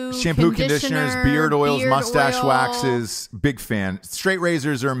 man. Shampoo, conditioners, beard oils, mustache waxes. Big fan. Straight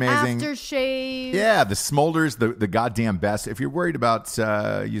razors are amazing. Aftershave. Yeah, the Smolders, the goddamn best. If you're worried about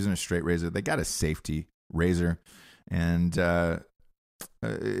using a straight razor, they got a safety razor. And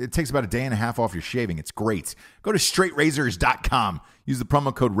it takes about a day and a half off your shaving. It's great. Go to straightrazors.com. Use the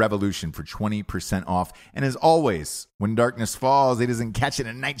promo code REVOLUTION for 20% off. And as always, when darkness falls, he doesn't catch it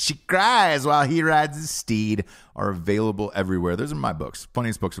at night. She cries while he rides his steed. Are available everywhere. Those are my books.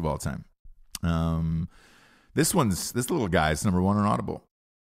 Funniest books of all time. This little guy's number 1 on Audible.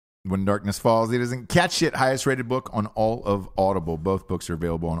 When darkness falls, he doesn't catch it. Highest rated book on all of Audible. Both books are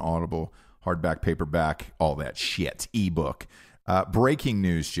available on Audible. Hardback, paperback, all that shit. Ebook. Breaking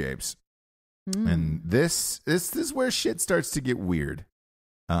news, Jabes. And this is where shit starts to get weird.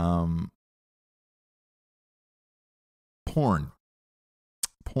 Porn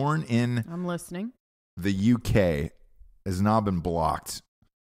in I'm listening. the UK has now been blocked,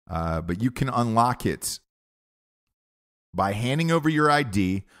 but you can unlock it by handing over your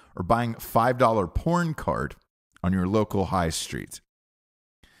ID or buying a $5 porn card on your local high street.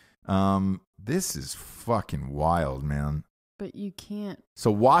 This is fucking wild, man. But you can't.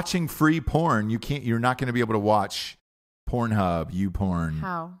 So watching free porn, you're not going to be able to watch Pornhub, YouPorn.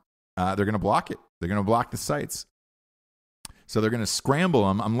 How? They're going to block it. They're going to block the sites. So they're going to scramble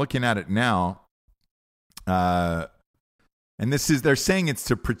them. I'm looking at it now. And they're saying it's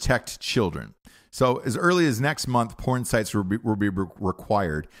to protect children. So as early as next month, porn sites will be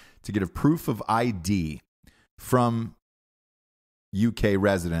required to get a proof of ID from UK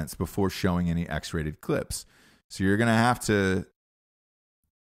residents before showing any X-rated clips. So you're going to have to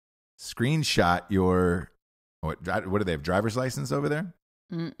screenshot your, what do they have, driver's license over there?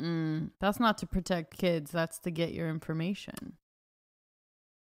 That's not to protect kids. That's to get your information.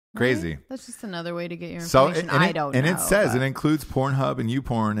 Crazy. Right? That's just another way to get your information. I don't know. And it says it includes Pornhub and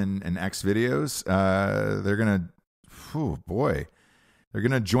YouPorn and X videos. They're going to, they're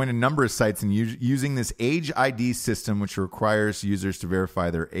going to join a number of sites and using this age ID system, which requires users to verify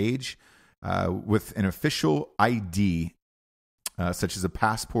their age with an official ID, such as a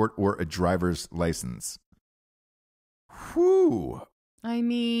passport or a driver's license. Whew. I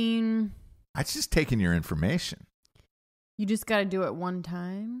mean, it's just taking your information. You just got to do it one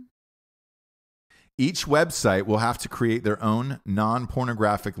time. Each website will have to create their own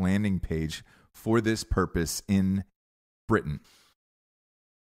non-pornographic landing page for this purpose in Britain.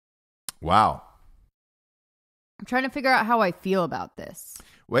 Wow. I'm trying to figure out how I feel about this.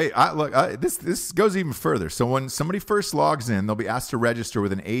 Wait, this goes even further. So when somebody first logs in, they'll be asked to register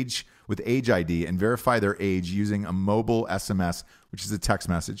with age ID and verify their age using a mobile SMS, which is a text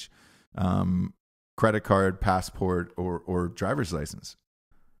message, credit card, passport, or driver's license.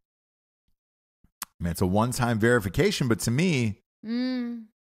 I mean, it's a one-time verification, but to me,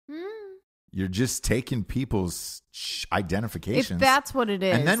 you're just taking people's identifications. If that's what it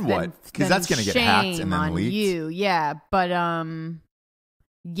is, and then what? Because that's going to get hacked and then leaked. You, yeah, but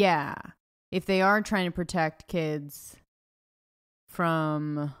yeah, if they are trying to protect kids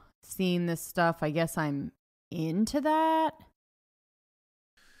from seeing this stuff, I guess I'm into that.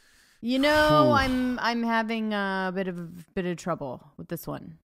 You know, I'm having a bit of trouble with this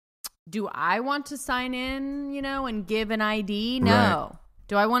one. Do I want to sign in, and give an ID? No. Right.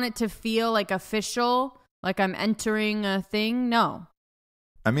 Do I want it to feel like official, like I'm entering a thing? No.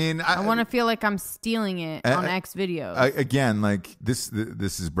 I mean, I want to feel like I'm stealing it on X videos. Again, like this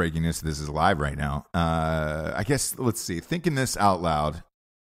is breaking news. This is live right now. I guess, let's see. Thinking this out loud,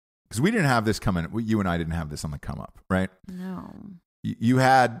 because we didn't have this coming. You and I didn't have this on the come up, right? No. You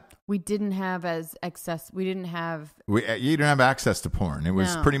had. We didn't have access. We didn't have. You didn't have access to porn. It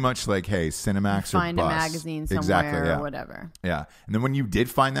was pretty much like, hey, Cinemax or find bus. A magazine somewhere or whatever. Yeah, and then when you did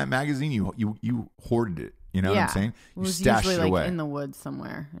find that magazine, you hoarded it. You know what I'm saying? You stashed it usually away in the woods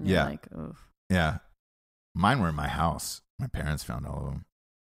somewhere. And yeah. You're like, oof. Yeah. Mine were in my house. My parents found all of them.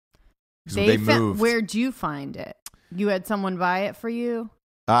 They moved. Where'd you find it? You had someone buy it for you?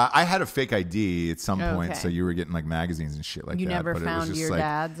 I had a fake ID at some point, so you were getting like magazines and shit like that. You never found your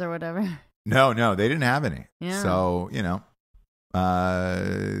dad's or whatever? No, they didn't have any. Yeah. So,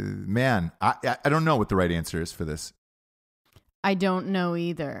 man, I don't know what the right answer is for this. I don't know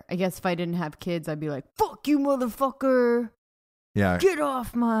either. I guess if I didn't have kids, I'd be like, fuck you, motherfucker. Yeah. Get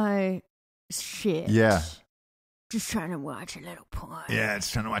off my shit. Yeah. Just trying to watch a little porn. Yeah,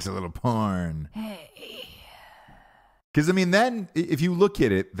 just trying to watch a little porn. Hey. Because, I mean, then if you look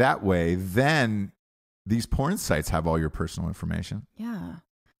at it that way, then these porn sites have all your personal information. Yeah.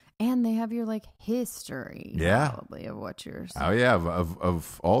 And they have your, like, history. Yeah. Probably of what you're saying. Oh, yeah,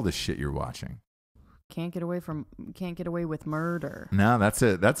 of all the shit you're watching. Can't get away with murder. No, that's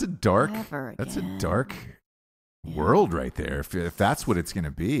a dark Yeah. world right there. If that's what it's going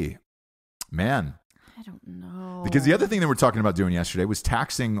to be, man. I don't know. Because the other thing that we're talking about doing yesterday was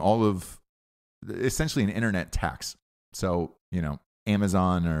taxing all of, essentially an internet tax. So,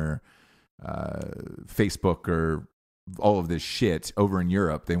 Amazon or Facebook or all of this shit over in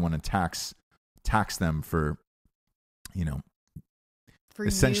Europe, they want to tax them for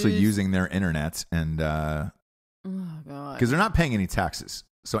essentially using their internet and oh god, because they're not paying any taxes.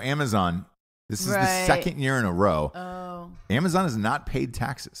 So Amazon, this is the second year in a row. Oh, Amazon has not paid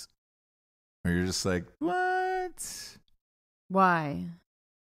taxes. Or you're just like, what? Why?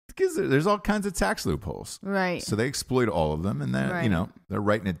 Because there's all kinds of tax loopholes, right? So they exploit all of them, and then they're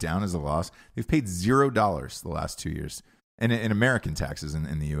writing it down as a loss. They've paid $0 the last 2 years, and in American taxes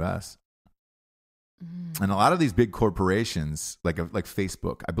in the U.S. And a lot of these big corporations, like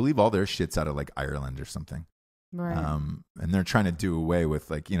Facebook, I believe all their shit's out of like Ireland or something, right? And they're trying to do away with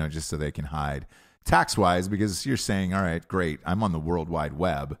just so they can hide tax wise, because you're saying, all right, great, I'm on the World Wide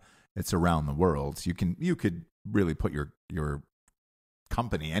Web, it's around the world, so you could really put your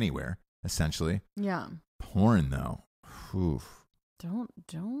company anywhere, essentially. Yeah. Porn though, oof.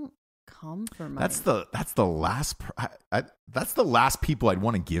 Don't come for my. That's the last people I'd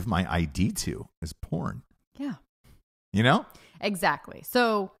want to give my ID to is porn. Yeah. You know? Exactly.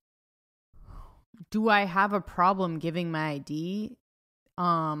 So, do I have a problem giving my ID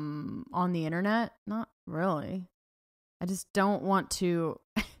on the internet? Not really. I just don't want to.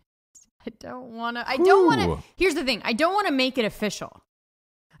 I don't want to. Here's the thing. I don't want to make it official.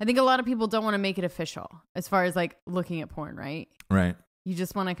 I think a lot of people don't want to make it official as far as like looking at porn, right? Right. You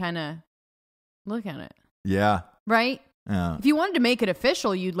just want to kind of look at it. Yeah. Right? Yeah. If you wanted to make it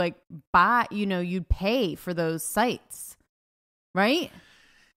official, you'd like buy, you'd pay for those sites. Right?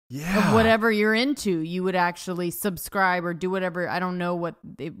 Yeah. Of whatever you're into, you would actually subscribe or do whatever. I don't know what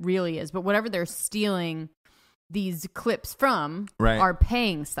it really is, but whatever they're stealing these clips from are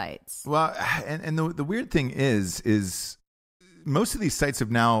paying sites. Well, and the weird thing is most of these sites have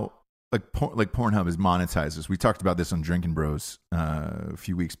now, like Pornhub is monetized. As we talked about this on Drinking Bros a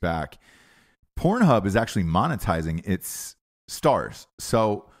few weeks back. Pornhub is actually monetizing its stars.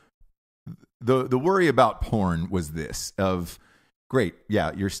 So the worry about porn was this of, great,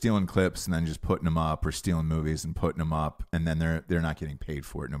 yeah, you're stealing clips and then just putting them up, or stealing movies and putting them up, and then they're not getting paid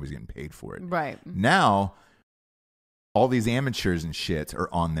for it. Nobody's getting paid for it. Right. Now, all these amateurs and shit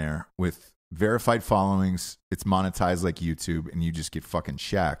are on there with verified followings. It's monetized like YouTube, and you just get fucking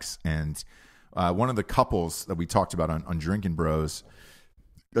checks. And one of the couples that we talked about on Drinking Bros,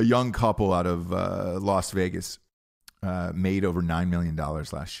 a young couple out of Las Vegas, made over $9 million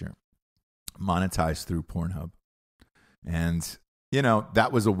last year, monetized through Pornhub. And,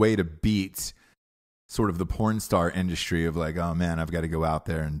 that was a way to beat sort of the porn star industry of like, oh man, I've got to go out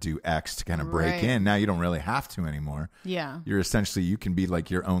there and do X to kind of break in. Now you don't really have to anymore. Yeah. You can be like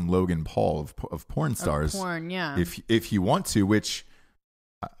your own Logan Paul of porn stars. Of porn, yeah. If you want to, which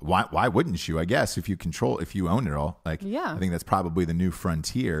why wouldn't you? I guess if you own it all, like, yeah. I think that's probably the new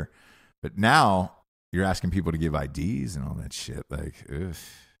frontier. But now you're asking people to give IDs and all that shit. Like, ugh.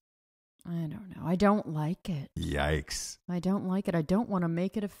 I don't know. I don't like it. Yikes. I don't like it. I don't want to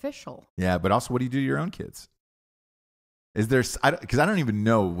make it official. Yeah, but also, what do you do to your own kids? Is there, because I don't even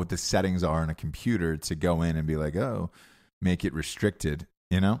know what the settings are on a computer to go in and be like, oh, make it restricted,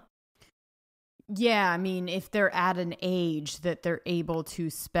 Yeah, I mean, if they're at an age that they're able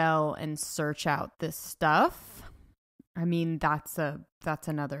to spell and search out this stuff, I mean, that's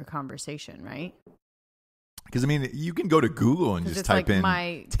another conversation, right? Because, I mean, you can go to Google and just type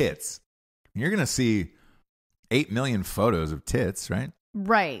in tits. You're going to see 8 million photos of tits, right?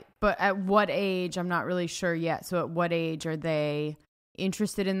 Right. But at what age? I'm not really sure yet. So at what age are they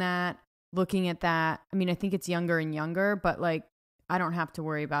interested in that, looking at that? I mean, I think it's younger and younger, but like, I don't have to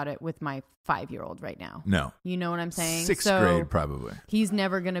worry about it with my 5-year-old right now. No. You know what I'm saying? Sixth grade, probably. He's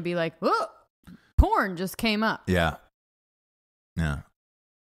never going to be like, oh, porn just came up. Yeah. Yeah.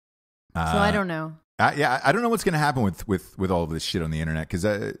 So I don't know. I don't know what's going to happen with all of this shit on the internet.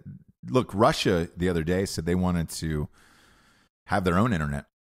 Because, look, Russia the other day said they wanted to have their own internet.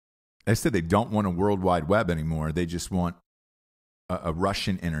 They said they don't want a World Wide Web anymore. They just want a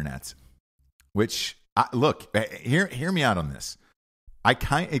Russian internet. Which, look, hear me out on this.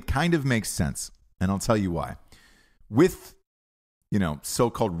 It kind of makes sense, and I'll tell you why. With,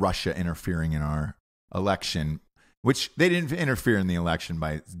 so-called Russia interfering in our election, which they didn't interfere in the election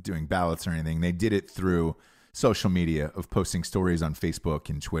by doing ballots or anything. They did it through social media of posting stories on Facebook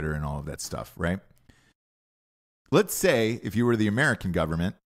and Twitter and all of that stuff, right? Let's say if you were the American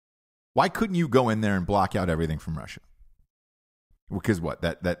government, why couldn't you go in there and block out everything from Russia? Because what?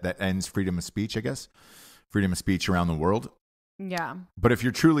 That ends freedom of speech, I guess? Freedom of speech around the world? Yeah. But if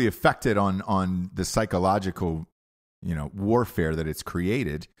you're truly affected on the psychological, warfare that it's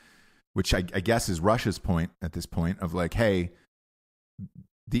created, which I guess is Russia's point at this point of like, hey,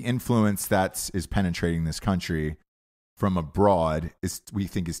 the influence that is penetrating this country from abroad we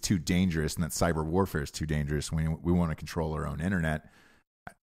think is too dangerous, and that cyber warfare is too dangerous. We want to control our own internet.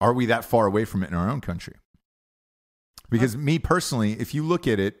 Are we that far away from it in our own country? Because me personally, if you look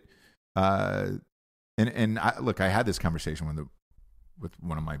at it, I had this conversation with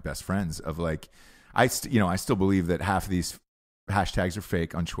one of my best friends of like, I still believe that half of these hashtags are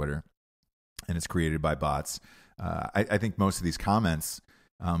fake on Twitter, and it's created by bots. I think most of these comments,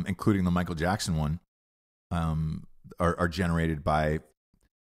 including the Michael Jackson one, are generated by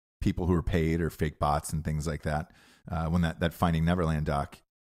people who are paid or fake bots and things like that. When that Finding Neverland doc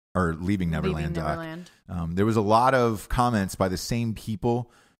or Leaving Neverland doc, there was a lot of comments by the same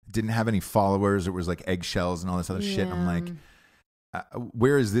people. Didn't have any followers. It was like eggshells and all this other shit. And I'm like,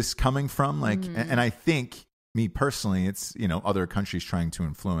 where is this coming from? Like, and I think, me personally, it's other countries trying to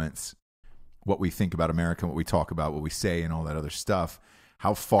influence what we think about America, what we talk about, what we say, and all that other stuff.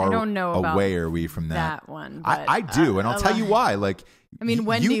 how far I don't know about away are we from that? That one. I do, and I'll tell you why. Like, I mean,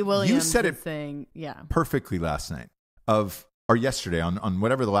 Wendy Williams you said is it saying, perfectly last night or yesterday on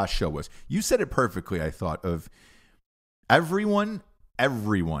whatever the last show was. You said it perfectly, I thought, of everyone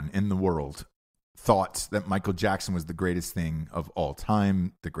in the world thought that Michael Jackson was the greatest thing of all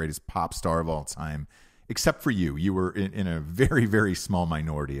time, the greatest pop star of all time, except for you. You were in a very, very small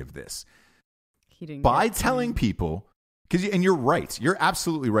minority of this. He didn't By telling people, and you're right. You're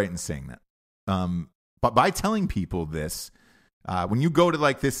absolutely right in saying that. But by telling people this, when you go to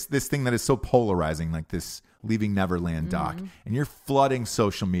like this thing that is so polarizing, like this Leaving Neverland doc, and you're flooding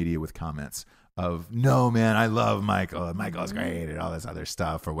social media with comments of, no, man, I love Michael. Michael's great and all this other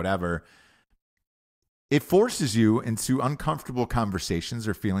stuff or whatever. It forces you into uncomfortable conversations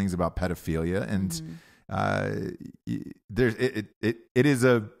or feelings about pedophilia. And it is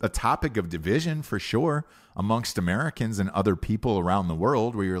a topic of division for sure amongst Americans and other people around the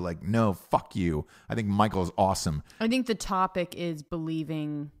world where you're like, no, fuck you. I think Michael's awesome. I think the topic is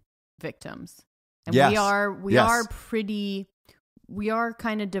believing victims. And yes. we are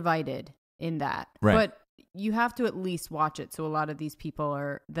kind of divided in that. Right. But you have to at least watch it. So a lot of these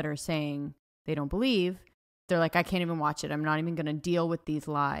people that are saying they don't believe, they're like, I can't even watch it. I'm not even going to deal with these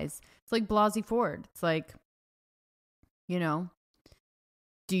lies. It's like Blasey Ford. It's like, you know,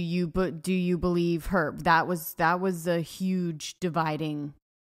 do you believe her? That was a huge dividing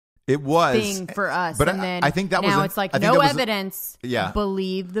thing for us. But and then I think that now it's like no evidence.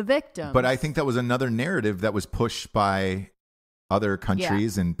 Believe the victim. But I think that was another narrative that was pushed by other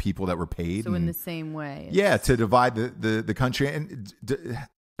countries and people that were paid. So in the same way. To divide the country. And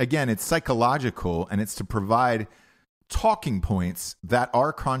again, it's psychological, and it's to provide talking points that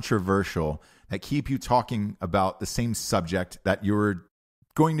are controversial, that keep you talking about the same subject that you're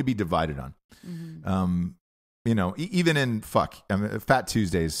going to be divided on. Mm-hmm. You know, even in Fat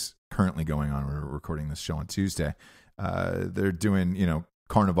Tuesday's currently going on. We're recording this show on Tuesday. They're doing, you know,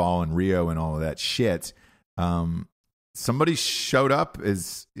 Carnival and Rio and all of that shit. Somebody showed up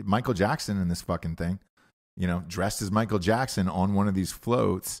as Michael Jackson in this fucking thing, you know, dressed as Michael Jackson on one of these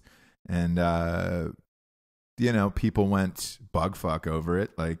floats. And, you know, people went bug fuck over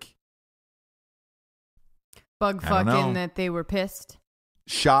it. Like, bug fuck in that they were pissed.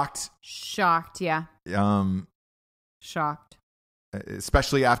 Shocked. Yeah. Shocked.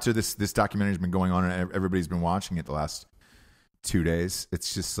 Especially after this documentary has been going on and everybody's been watching it the last 2 days.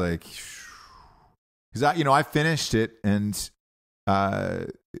 It's just like, because I finished it and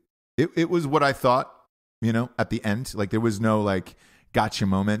it was what I thought, you know, at the end. Like, there was no like gotcha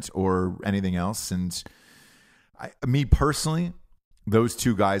moment or anything else. And me personally, those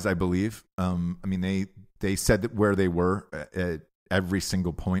two guys, I believe, I mean, they said that where they were at every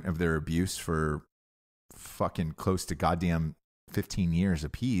single point of their abuse for fucking close to goddamn 15 years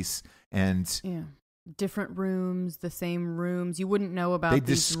apiece. And different rooms, the same rooms. You wouldn't know about they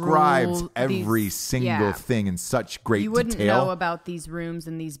these described rules, every single thing in such great detail. You wouldn't know about these rooms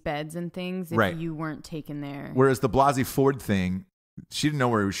and these beds and things if you weren't taken there. Whereas the Blasey Ford thing, she didn't know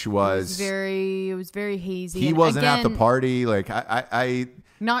where she was. It was very hazy. He wasn't at the party. Like, I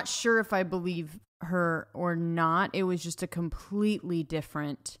not sure if I believe her or not. It was just a completely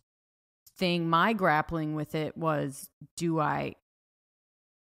different thing. My grappling with it was, do I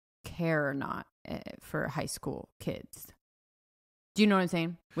care or not for high school kids? Do you know what I'm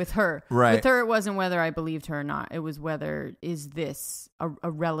saying? With her. Right. With her, it wasn't whether I believed her or not. It was whether, is this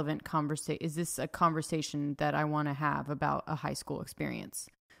a relevant conversation? Is this a conversation that I want to have about a high school experience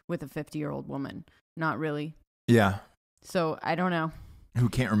with a 50-year-old woman? Not really. Yeah. So I don't know. Who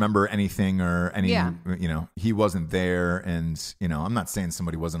can't remember anything or any, you know, he wasn't there. And, you know, I'm not saying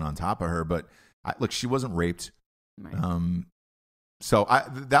somebody wasn't on top of her, but look, she wasn't raped. Right. So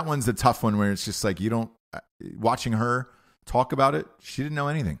that one's a tough one where it's just like, watching her talk about it, she didn't know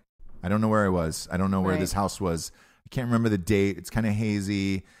anything. I don't know where I was. I don't know where this house was. I can't remember the date. It's kind of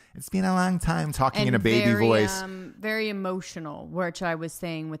hazy. It's been a long time talking in a baby voice. Very emotional, which I was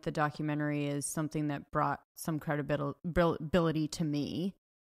saying with the documentary is something that brought some credibility to me,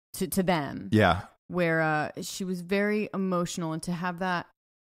 to them. Yeah. Where she was very emotional, and to have that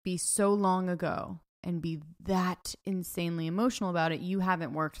be so long ago and be that insanely emotional about it, you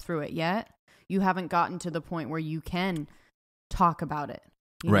haven't worked through it yet. You haven't gotten to the point where you can talk about it.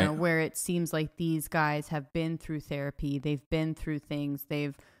 You know, where it seems like these guys have been through therapy, they've been through things,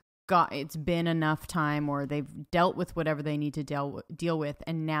 it's been enough time, or they've dealt with whatever they need to deal with,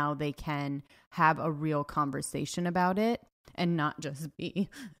 and now they can have a real conversation about it and not just be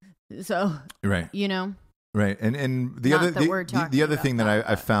so, you know? Right. And the Not other that we're the talking other about thing that that,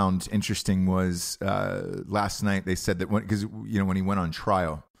 I but- found interesting was last night they said that because when he went on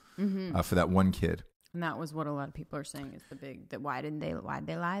trial for that one kid. And that was what a lot of people are saying is the big that why'd they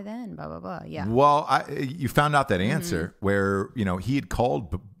lie then? Blah blah blah. Yeah. Well, you found out that answer where he had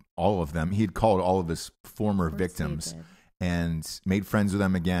called all of them. He had called all of his former victims and made friends with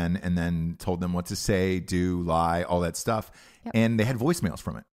them again, and then told them what to say, do, lie, all that stuff. Yep. And they had voicemails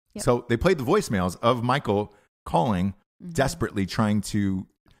from it. Yep. So they played the voicemails of Michael calling, desperately trying to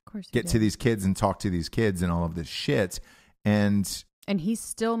get to these kids and talk to these kids and all of this shit. And he's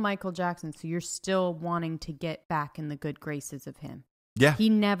still Michael Jackson, so you're still wanting to get back in the good graces of him. yeah, He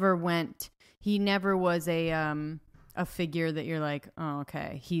never was a figure that you're like, oh,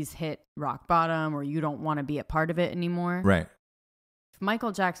 okay, he's hit rock bottom or you don't want to be a part of it anymore. right. If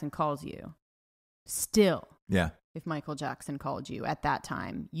Michael Jackson calls you, still, Yeah. if Michael Jackson called you at that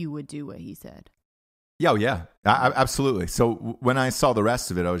time, you would do what he said. Yeah, yeah, absolutely. So when I saw the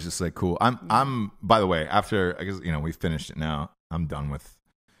rest of it, I was just like, cool. I'm. By the way, after I guess we finished it now, I'm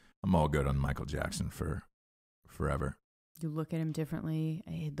all good on Michael Jackson for forever. You look at him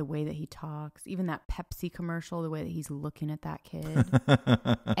differently, the way that he talks, even that Pepsi commercial, the way that he's looking at that kid.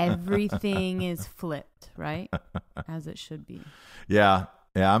 Everything is flipped, right? As it should be. Yeah,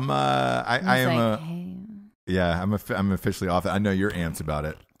 yeah. Hey. Yeah, I'm officially off. I know you're amped about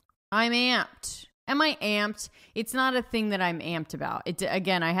it. I'm amped. Am I amped? It's not a thing that I'm amped about.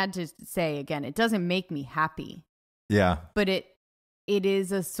 I had to say again, it doesn't make me happy. Yeah. But it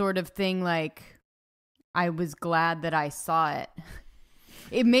is a sort of thing like I was glad that I saw it.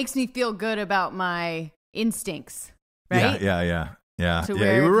 It makes me feel good about my instincts, right? Yeah. To yeah,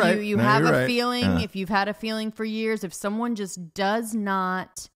 where you were if right. you No, have you're a right. feeling, if you've had a feeling for years, if someone just does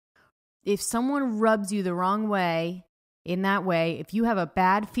not, if someone rubs you the wrong way, in that way, if you have a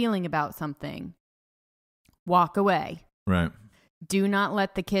bad feeling about something, walk away. Right. Do not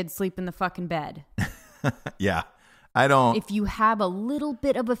let the kid sleep in the fucking bed. Yeah. I don't. If you have a little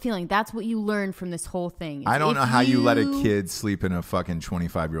bit of a feeling, that's what you learn from this whole thing. I don't know how you let a kid sleep in a fucking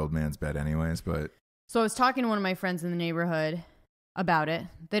 25-year-old man's bed anyways, but. So I was talking to one of my friends in the neighborhood about it.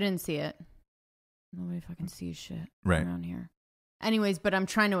 They didn't see it. Nobody fucking sees shit around here. Anyways, but I'm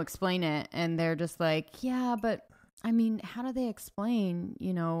trying to explain it, and they're just like, yeah, but I mean, how do they explain,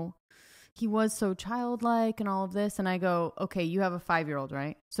 he was so childlike and all of this? And I go, okay, you have a 5-year-old,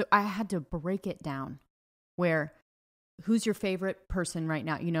 right? So I had to break it down where, who's your favorite person right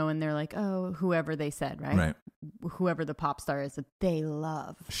now? And they're like, oh, whoever they said, right? Right. Whoever the pop star is that they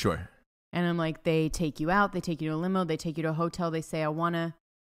love. Sure. And I'm like, they take you out, they take you to a limo, they take you to a hotel, they say,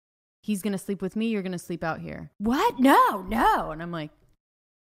 he's going to sleep with me, you're going to sleep out here. What? No. And I'm like,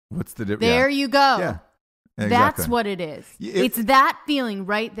 what's the difference? There you go. Yeah. Exactly. That's what it is. It's that feeling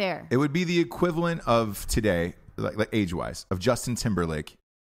right there. It would be the equivalent of today, like age-wise, of Justin Timberlake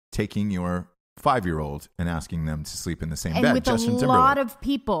taking your 5-year-old and asking them to sleep in the same and bed. with Justin a lot of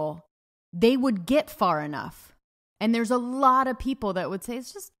people, they would get far enough. And there's a lot of people that would say,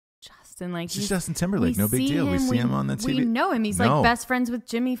 it's just Justin. Like, it's just Justin Timberlake. No big deal. We see him on the TV. We know him. He's like best friends with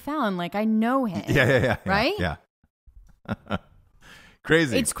Jimmy Fallon. Like, I know him. Yeah. Right? Yeah.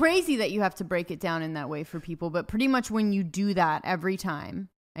 Crazy. It's crazy that you have to break it down in that way for people. But pretty much when you do that every time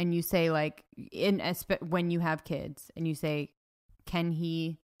and you say, like, when you have kids and you say, can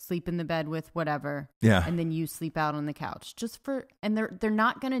he sleep in the bed with whatever? Yeah. And then you sleep out on the couch and they're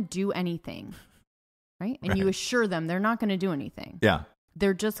not going to do anything. Right? And you assure them they're not going to do anything. Yeah.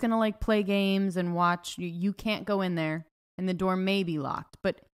 They're just going to like play games and watch. You can't go in there and the door may be locked,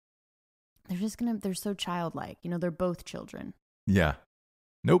 but they're so childlike. They're both children. Yeah.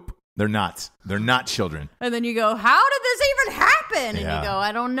 Nope. They're not. They're not children. And then you go, how did this even happen? And Yeah. you go,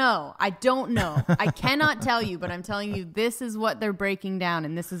 I don't know. I cannot tell you, but I'm telling you, this is what they're breaking down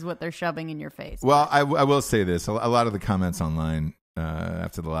and this is what they're shoving in your face. Well, I will say this. A lot of the comments online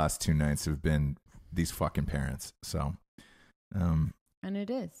after the last 2 nights have been these fucking parents. So, and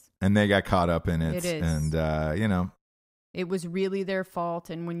it is. And they got caught up in it. It is. And, it was really their fault.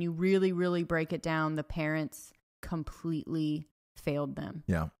 And when you really, really break it down, the parents completely failed them.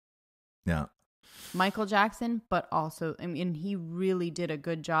 Yeah. Yeah. Michael Jackson, but also, he really did a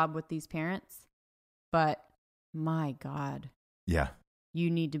good job with these parents. But my God. Yeah.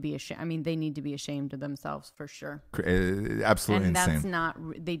 You need to be ashamed. They need to be ashamed of themselves for sure. Absolutely and insane. That's not,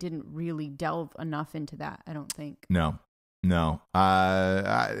 they didn't really delve enough into that, I don't think. No.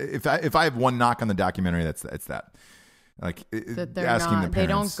 If I have one knock on the documentary, it's that. Like, that they're asking not, the they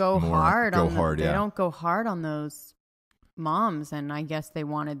parents don't go more, hard go on hard, they yeah. don't go hard on those moms, and I guess they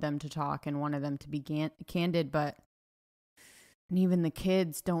wanted them to talk and wanted them to be candid, but And even the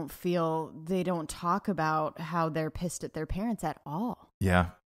kids don't talk about how they're pissed at their parents at all.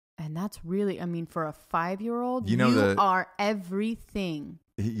 Yeah. And that's really, I mean, for a 5-year-old, you are everything.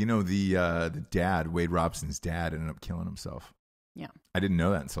 The dad, Wade Robson's dad, ended up killing himself. Yeah. I didn't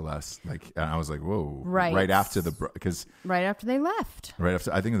know that until I was like, whoa. Right. Right after right after they left. Right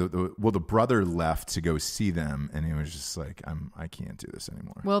after, I think the brother left to go see them, and he was just like, I can't do this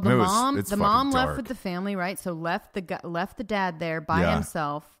anymore. Well, the mom left with the family, right? So left the dad there by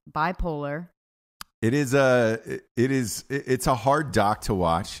himself, bipolar. It's a hard doc to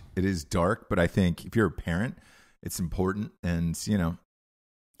watch. It is dark, but I think if you're a parent, it's important, and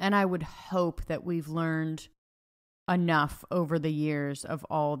And I would hope that we've learned enough over the years of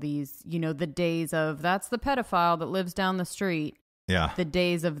all these, the days of that's the pedophile that lives down the street. Yeah. The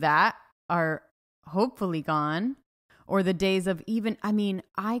days of that are hopefully gone, or the days of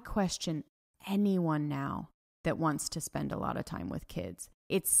I question anyone now that wants to spend a lot of time with kids.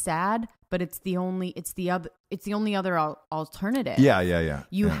 It's sad, but it's the only other alternative. Yeah.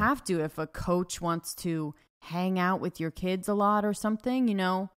 You have to, if a coach wants to hang out with your kids a lot or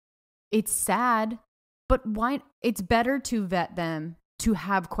something, it's sad. But why? It's better to vet them, to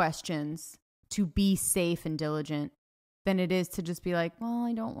have questions, to be safe and diligent, than it is to just be like, well,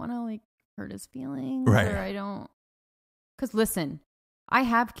 I don't want to hurt his feelings, right? Or I don't. Because listen, I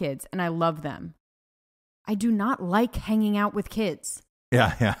have kids and I love them. I do not like hanging out with kids.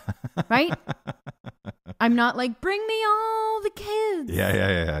 Yeah. Right? I'm not like, bring me all the kids.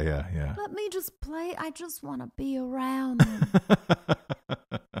 Yeah. Let me just play. I just want to be around them.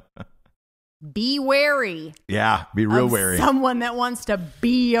 Be wary. Yeah, be real wary. Someone that wants to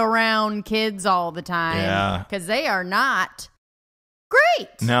be around kids all the time. Yeah. Because they are not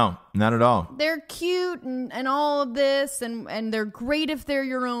great. No, not at all. They're cute and all of this, and they're great if they're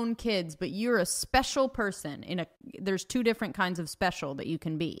your own kids, but you're a special person. There's 2 different kinds of special that you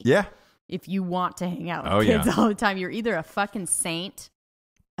can be. Yeah. If you want to hang out with kids all the time, you're either a fucking saint,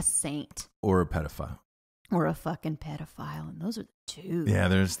 or a pedophile. Or a fucking pedophile, and those are the 2. Yeah,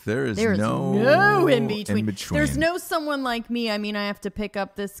 there's no in between. In-between. There's no someone like me. I mean, I have to pick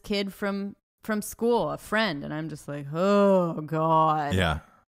up this kid from school, a friend, and I'm just like, oh God. Yeah.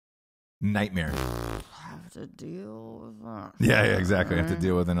 Nightmare. I have to deal with that. Yeah, exactly. I have to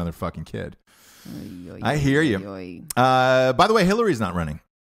deal with another fucking kid. I hear you. By the way, Hillary's not running.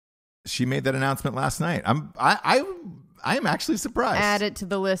 She made that announcement last night. I am actually surprised. Add it to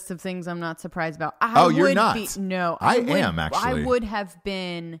the list of things I'm not surprised about. You're not? No. I am, actually. I would have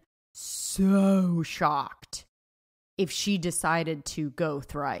been so shocked if she decided to go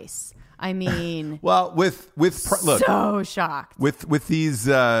thrice. I mean... well, look, so shocked. With these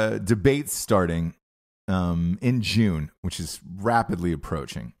debates starting in June, which is rapidly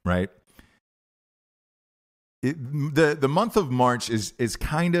approaching, right? The month of March is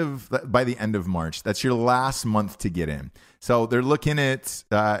kind of by the end of March. That's your last month to get in. So they're looking at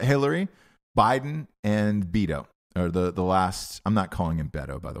Hillary, Biden, and Beto. Or the last. I'm not calling him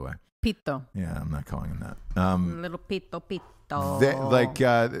Beto, by the way. Pito. Yeah, I'm not calling him that. Little Pito.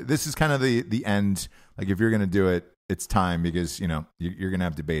 This is kind of the end. Like if you're going to do it, it's time because you're going to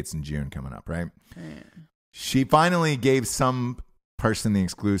have debates in June coming up, right? Yeah. She finally gave some person the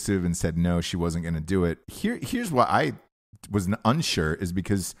exclusive and said no, she wasn't going to do it. Here's why I was unsure is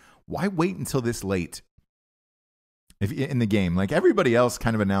because why wait until this late? If in the game, like everybody else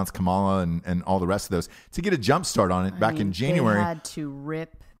kind of announced Kamala and all the rest of those to get a jump start on it back in January. They had to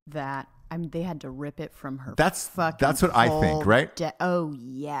rip that. I mean, they had to rip it from her. That's what I think, right? Oh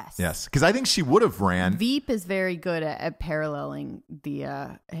yes, yes, because I think she would have ran. Veep is very good at paralleling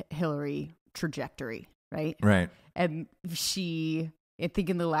the Hillary trajectory, right? Right. And she, I think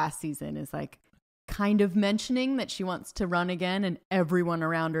in the last season, is like kind of mentioning that she wants to run again, and everyone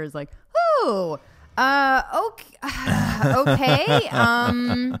around her is like, "Oh, okay,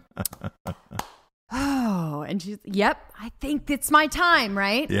 oh," and she's, "Yep, I think it's my time,"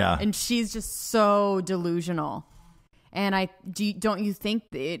 right? Yeah. And she's just so delusional. And don't you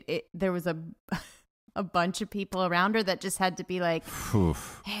think there was a bunch of people around her that just had to be like,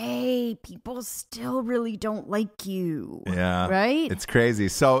 hey, people still really don't like you. Yeah. Right? It's crazy.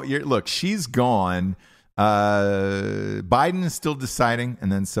 So look, she's gone. Biden is still deciding, and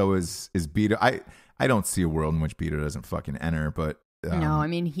then so is Beto. I don't see a world in which Beto doesn't fucking enter, but no, I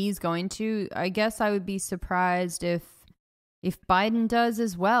mean he's going to. I guess I would be surprised if Biden does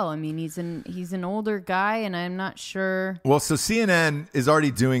as well. I mean, he's an older guy, and I'm not sure. Well, so CNN is already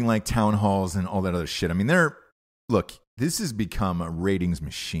doing like town halls and all that other shit. I mean, this has become a ratings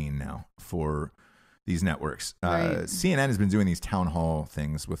machine now for these networks. Right. CNN has been doing these town hall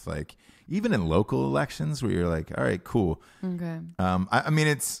things with like, even in local elections where you're like, all right, cool. Okay. I mean,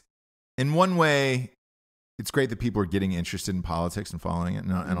 it's in one way, it's great that people are getting interested in politics and following it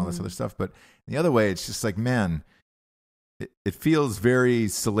and all this other stuff. But the other way, it's just like, man, it feels very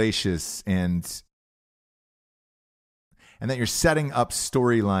salacious and that you're setting up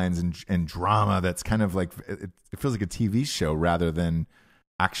storylines and drama that's kind of like, it feels like a TV show rather than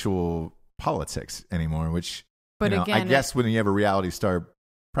actual politics anymore, which, but again, I guess when you have a reality star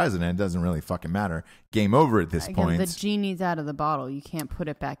president, it doesn't really fucking matter. Game over at this point. The genie's out of the bottle. You can't put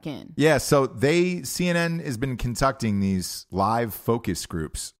it back in. Yeah, so CNN has been conducting these live focus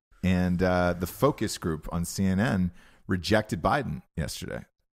groups, and the focus group on CNN rejected Biden yesterday.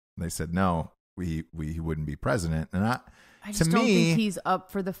 They said, no, he wouldn't be president. And I just don't think he's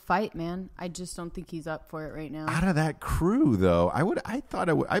up for the fight, man. I just don't think he's up for it right now. Out of that crew, though,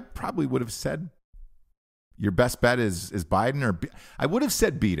 I probably would have said your best bet is Biden, or I would have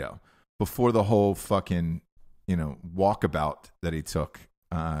said Beto before the whole fucking, walkabout that he took,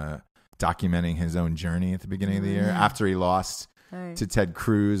 documenting his own journey at the beginning of the year after he lost to Ted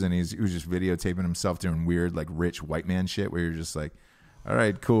Cruz, and he was just videotaping himself doing weird, like, rich white man shit where you're just like, all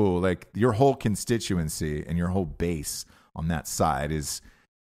right, cool. Like, your whole constituency and your whole base on that side is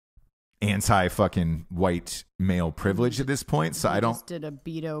anti-fucking white male privilege at this point. So I don't... just did a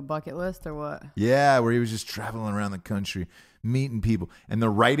Beto bucket list or what? Yeah, where he was just traveling around the country, meeting people. And the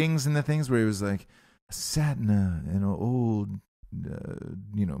writings and the things where he was like, I sat in an old,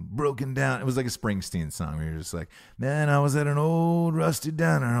 broken down... It was like a Springsteen song where you're just like, man, I was at an old rusty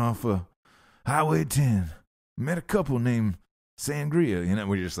diner off of Highway 10. Met a couple named Sangria.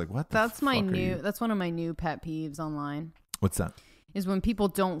 Where you're just like, what the That's fuck my are new... you? That's one of my new pet peeves online. What's that? Is when people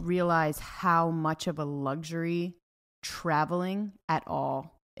don't realize how much of a luxury traveling at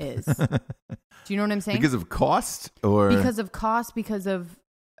all is. Do you know what I'm saying? Because of cost, or because of cost, because of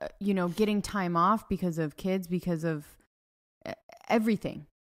getting time off, because of kids, because of everything.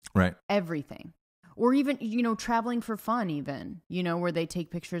 Right. Everything. Or even traveling for fun, even where they take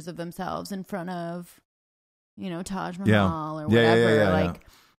pictures of themselves in front of Taj Mahal or whatever.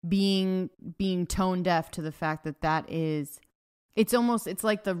 Being tone deaf to the fact that is. It's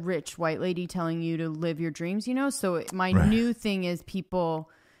like the rich white lady telling you to live your dreams, So my new thing is people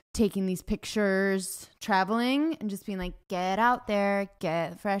taking these pictures, traveling, and just being like, get out there,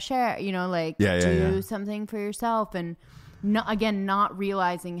 get fresh air, do something for yourself. And not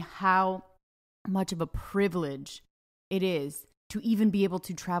realizing how much of a privilege it is to even be able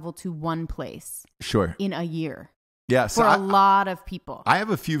to travel to one place in a year. Yeah, so for a lot of people. I have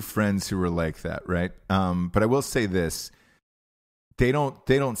a few friends who are like that, right? But I will say this. They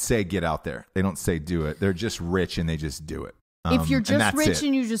don't say get out there. They don't say do it. They're just rich and they just do it. If you're just rich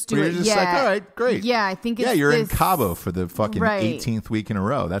and you just do it, you're just like, all right, great. Yeah, I think it's you're in Cabo for the fucking 18th week in a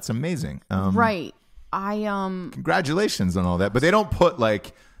row. That's amazing. Right. Congratulations on all that. But they don't put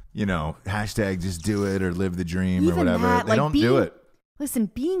hashtag just do it or live the dream or whatever. They don't do it. Listen,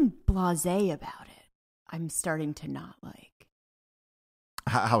 being blasé about it, I'm starting to not like.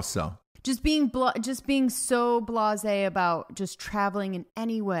 How so? Just being so blasé about just traveling in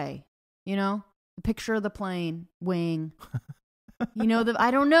any way, the picture of the plane, wing,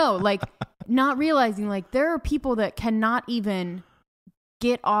 I don't know, not realizing there are people that cannot even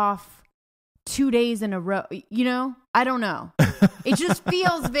get off 2 days in a row, I don't know. It just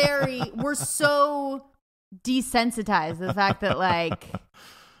feels we're so desensitized to the fact that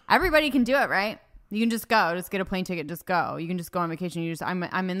everybody can do it, right? You can just go, just get a plane ticket, just go. You can just go on vacation.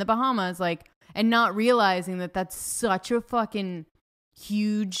 I'm in the Bahamas, and not realizing that that's such a fucking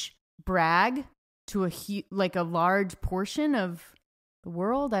huge brag to a large portion of the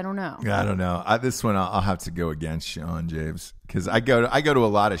world. I don't know. I don't know. This one I'll have to go against you on, James, because I go to a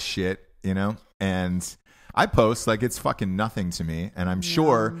lot of shit, and I post it's fucking nothing to me, and I'm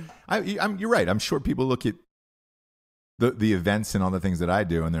sure you're right. I'm sure people look at the events and all the things that I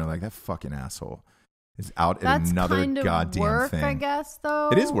do, and they're like, that fucking asshole is out at another kind of goddamn work, thing. I guess,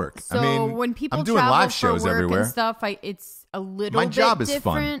 though. It is work. So when people I'm doing travel live shows for work everywhere and stuff, it's a little My bit job is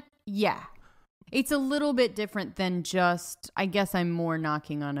different. fun. Yeah. It's a little bit different than just, I guess I'm more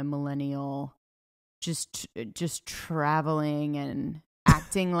knocking on a millennial just traveling and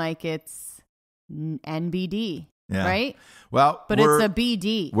acting like it's NBD. Yeah. Right? Well, but it's a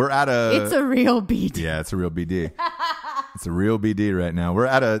BD. It's a real BD. Yeah, it's a real BD. It's a real BD right now. We're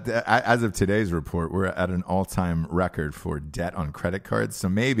as of today's report, we're at an all-time record for debt on credit cards. So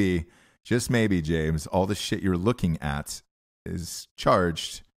maybe, just maybe, James, all the shit you're looking at is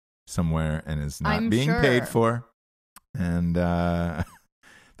charged somewhere and is not being paid for. And the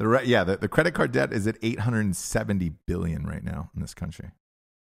The credit card debt is at $870 billion right now in this country.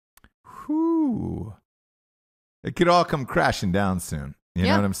 Whew. It could all come crashing down soon. You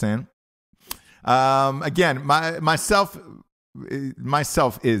know what I'm saying? Again, myself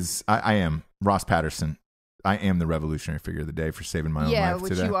is I am Ross Patterson. I am the revolutionary figure of the day for saving my own life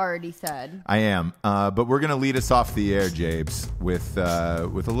which today. you already said. I am. But we're gonna lead us off the air, Jabes, with a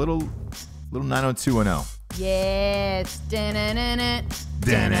little 90210. Yes.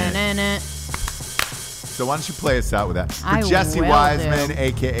 So why don't you play us out with that? For Jessie Wiseman,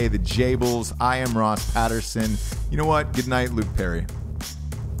 a.k.a. the Jables, I am Ross Patterson. You know what? Good night, Luke Perry.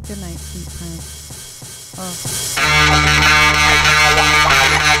 Good night, sweet prince. Oh.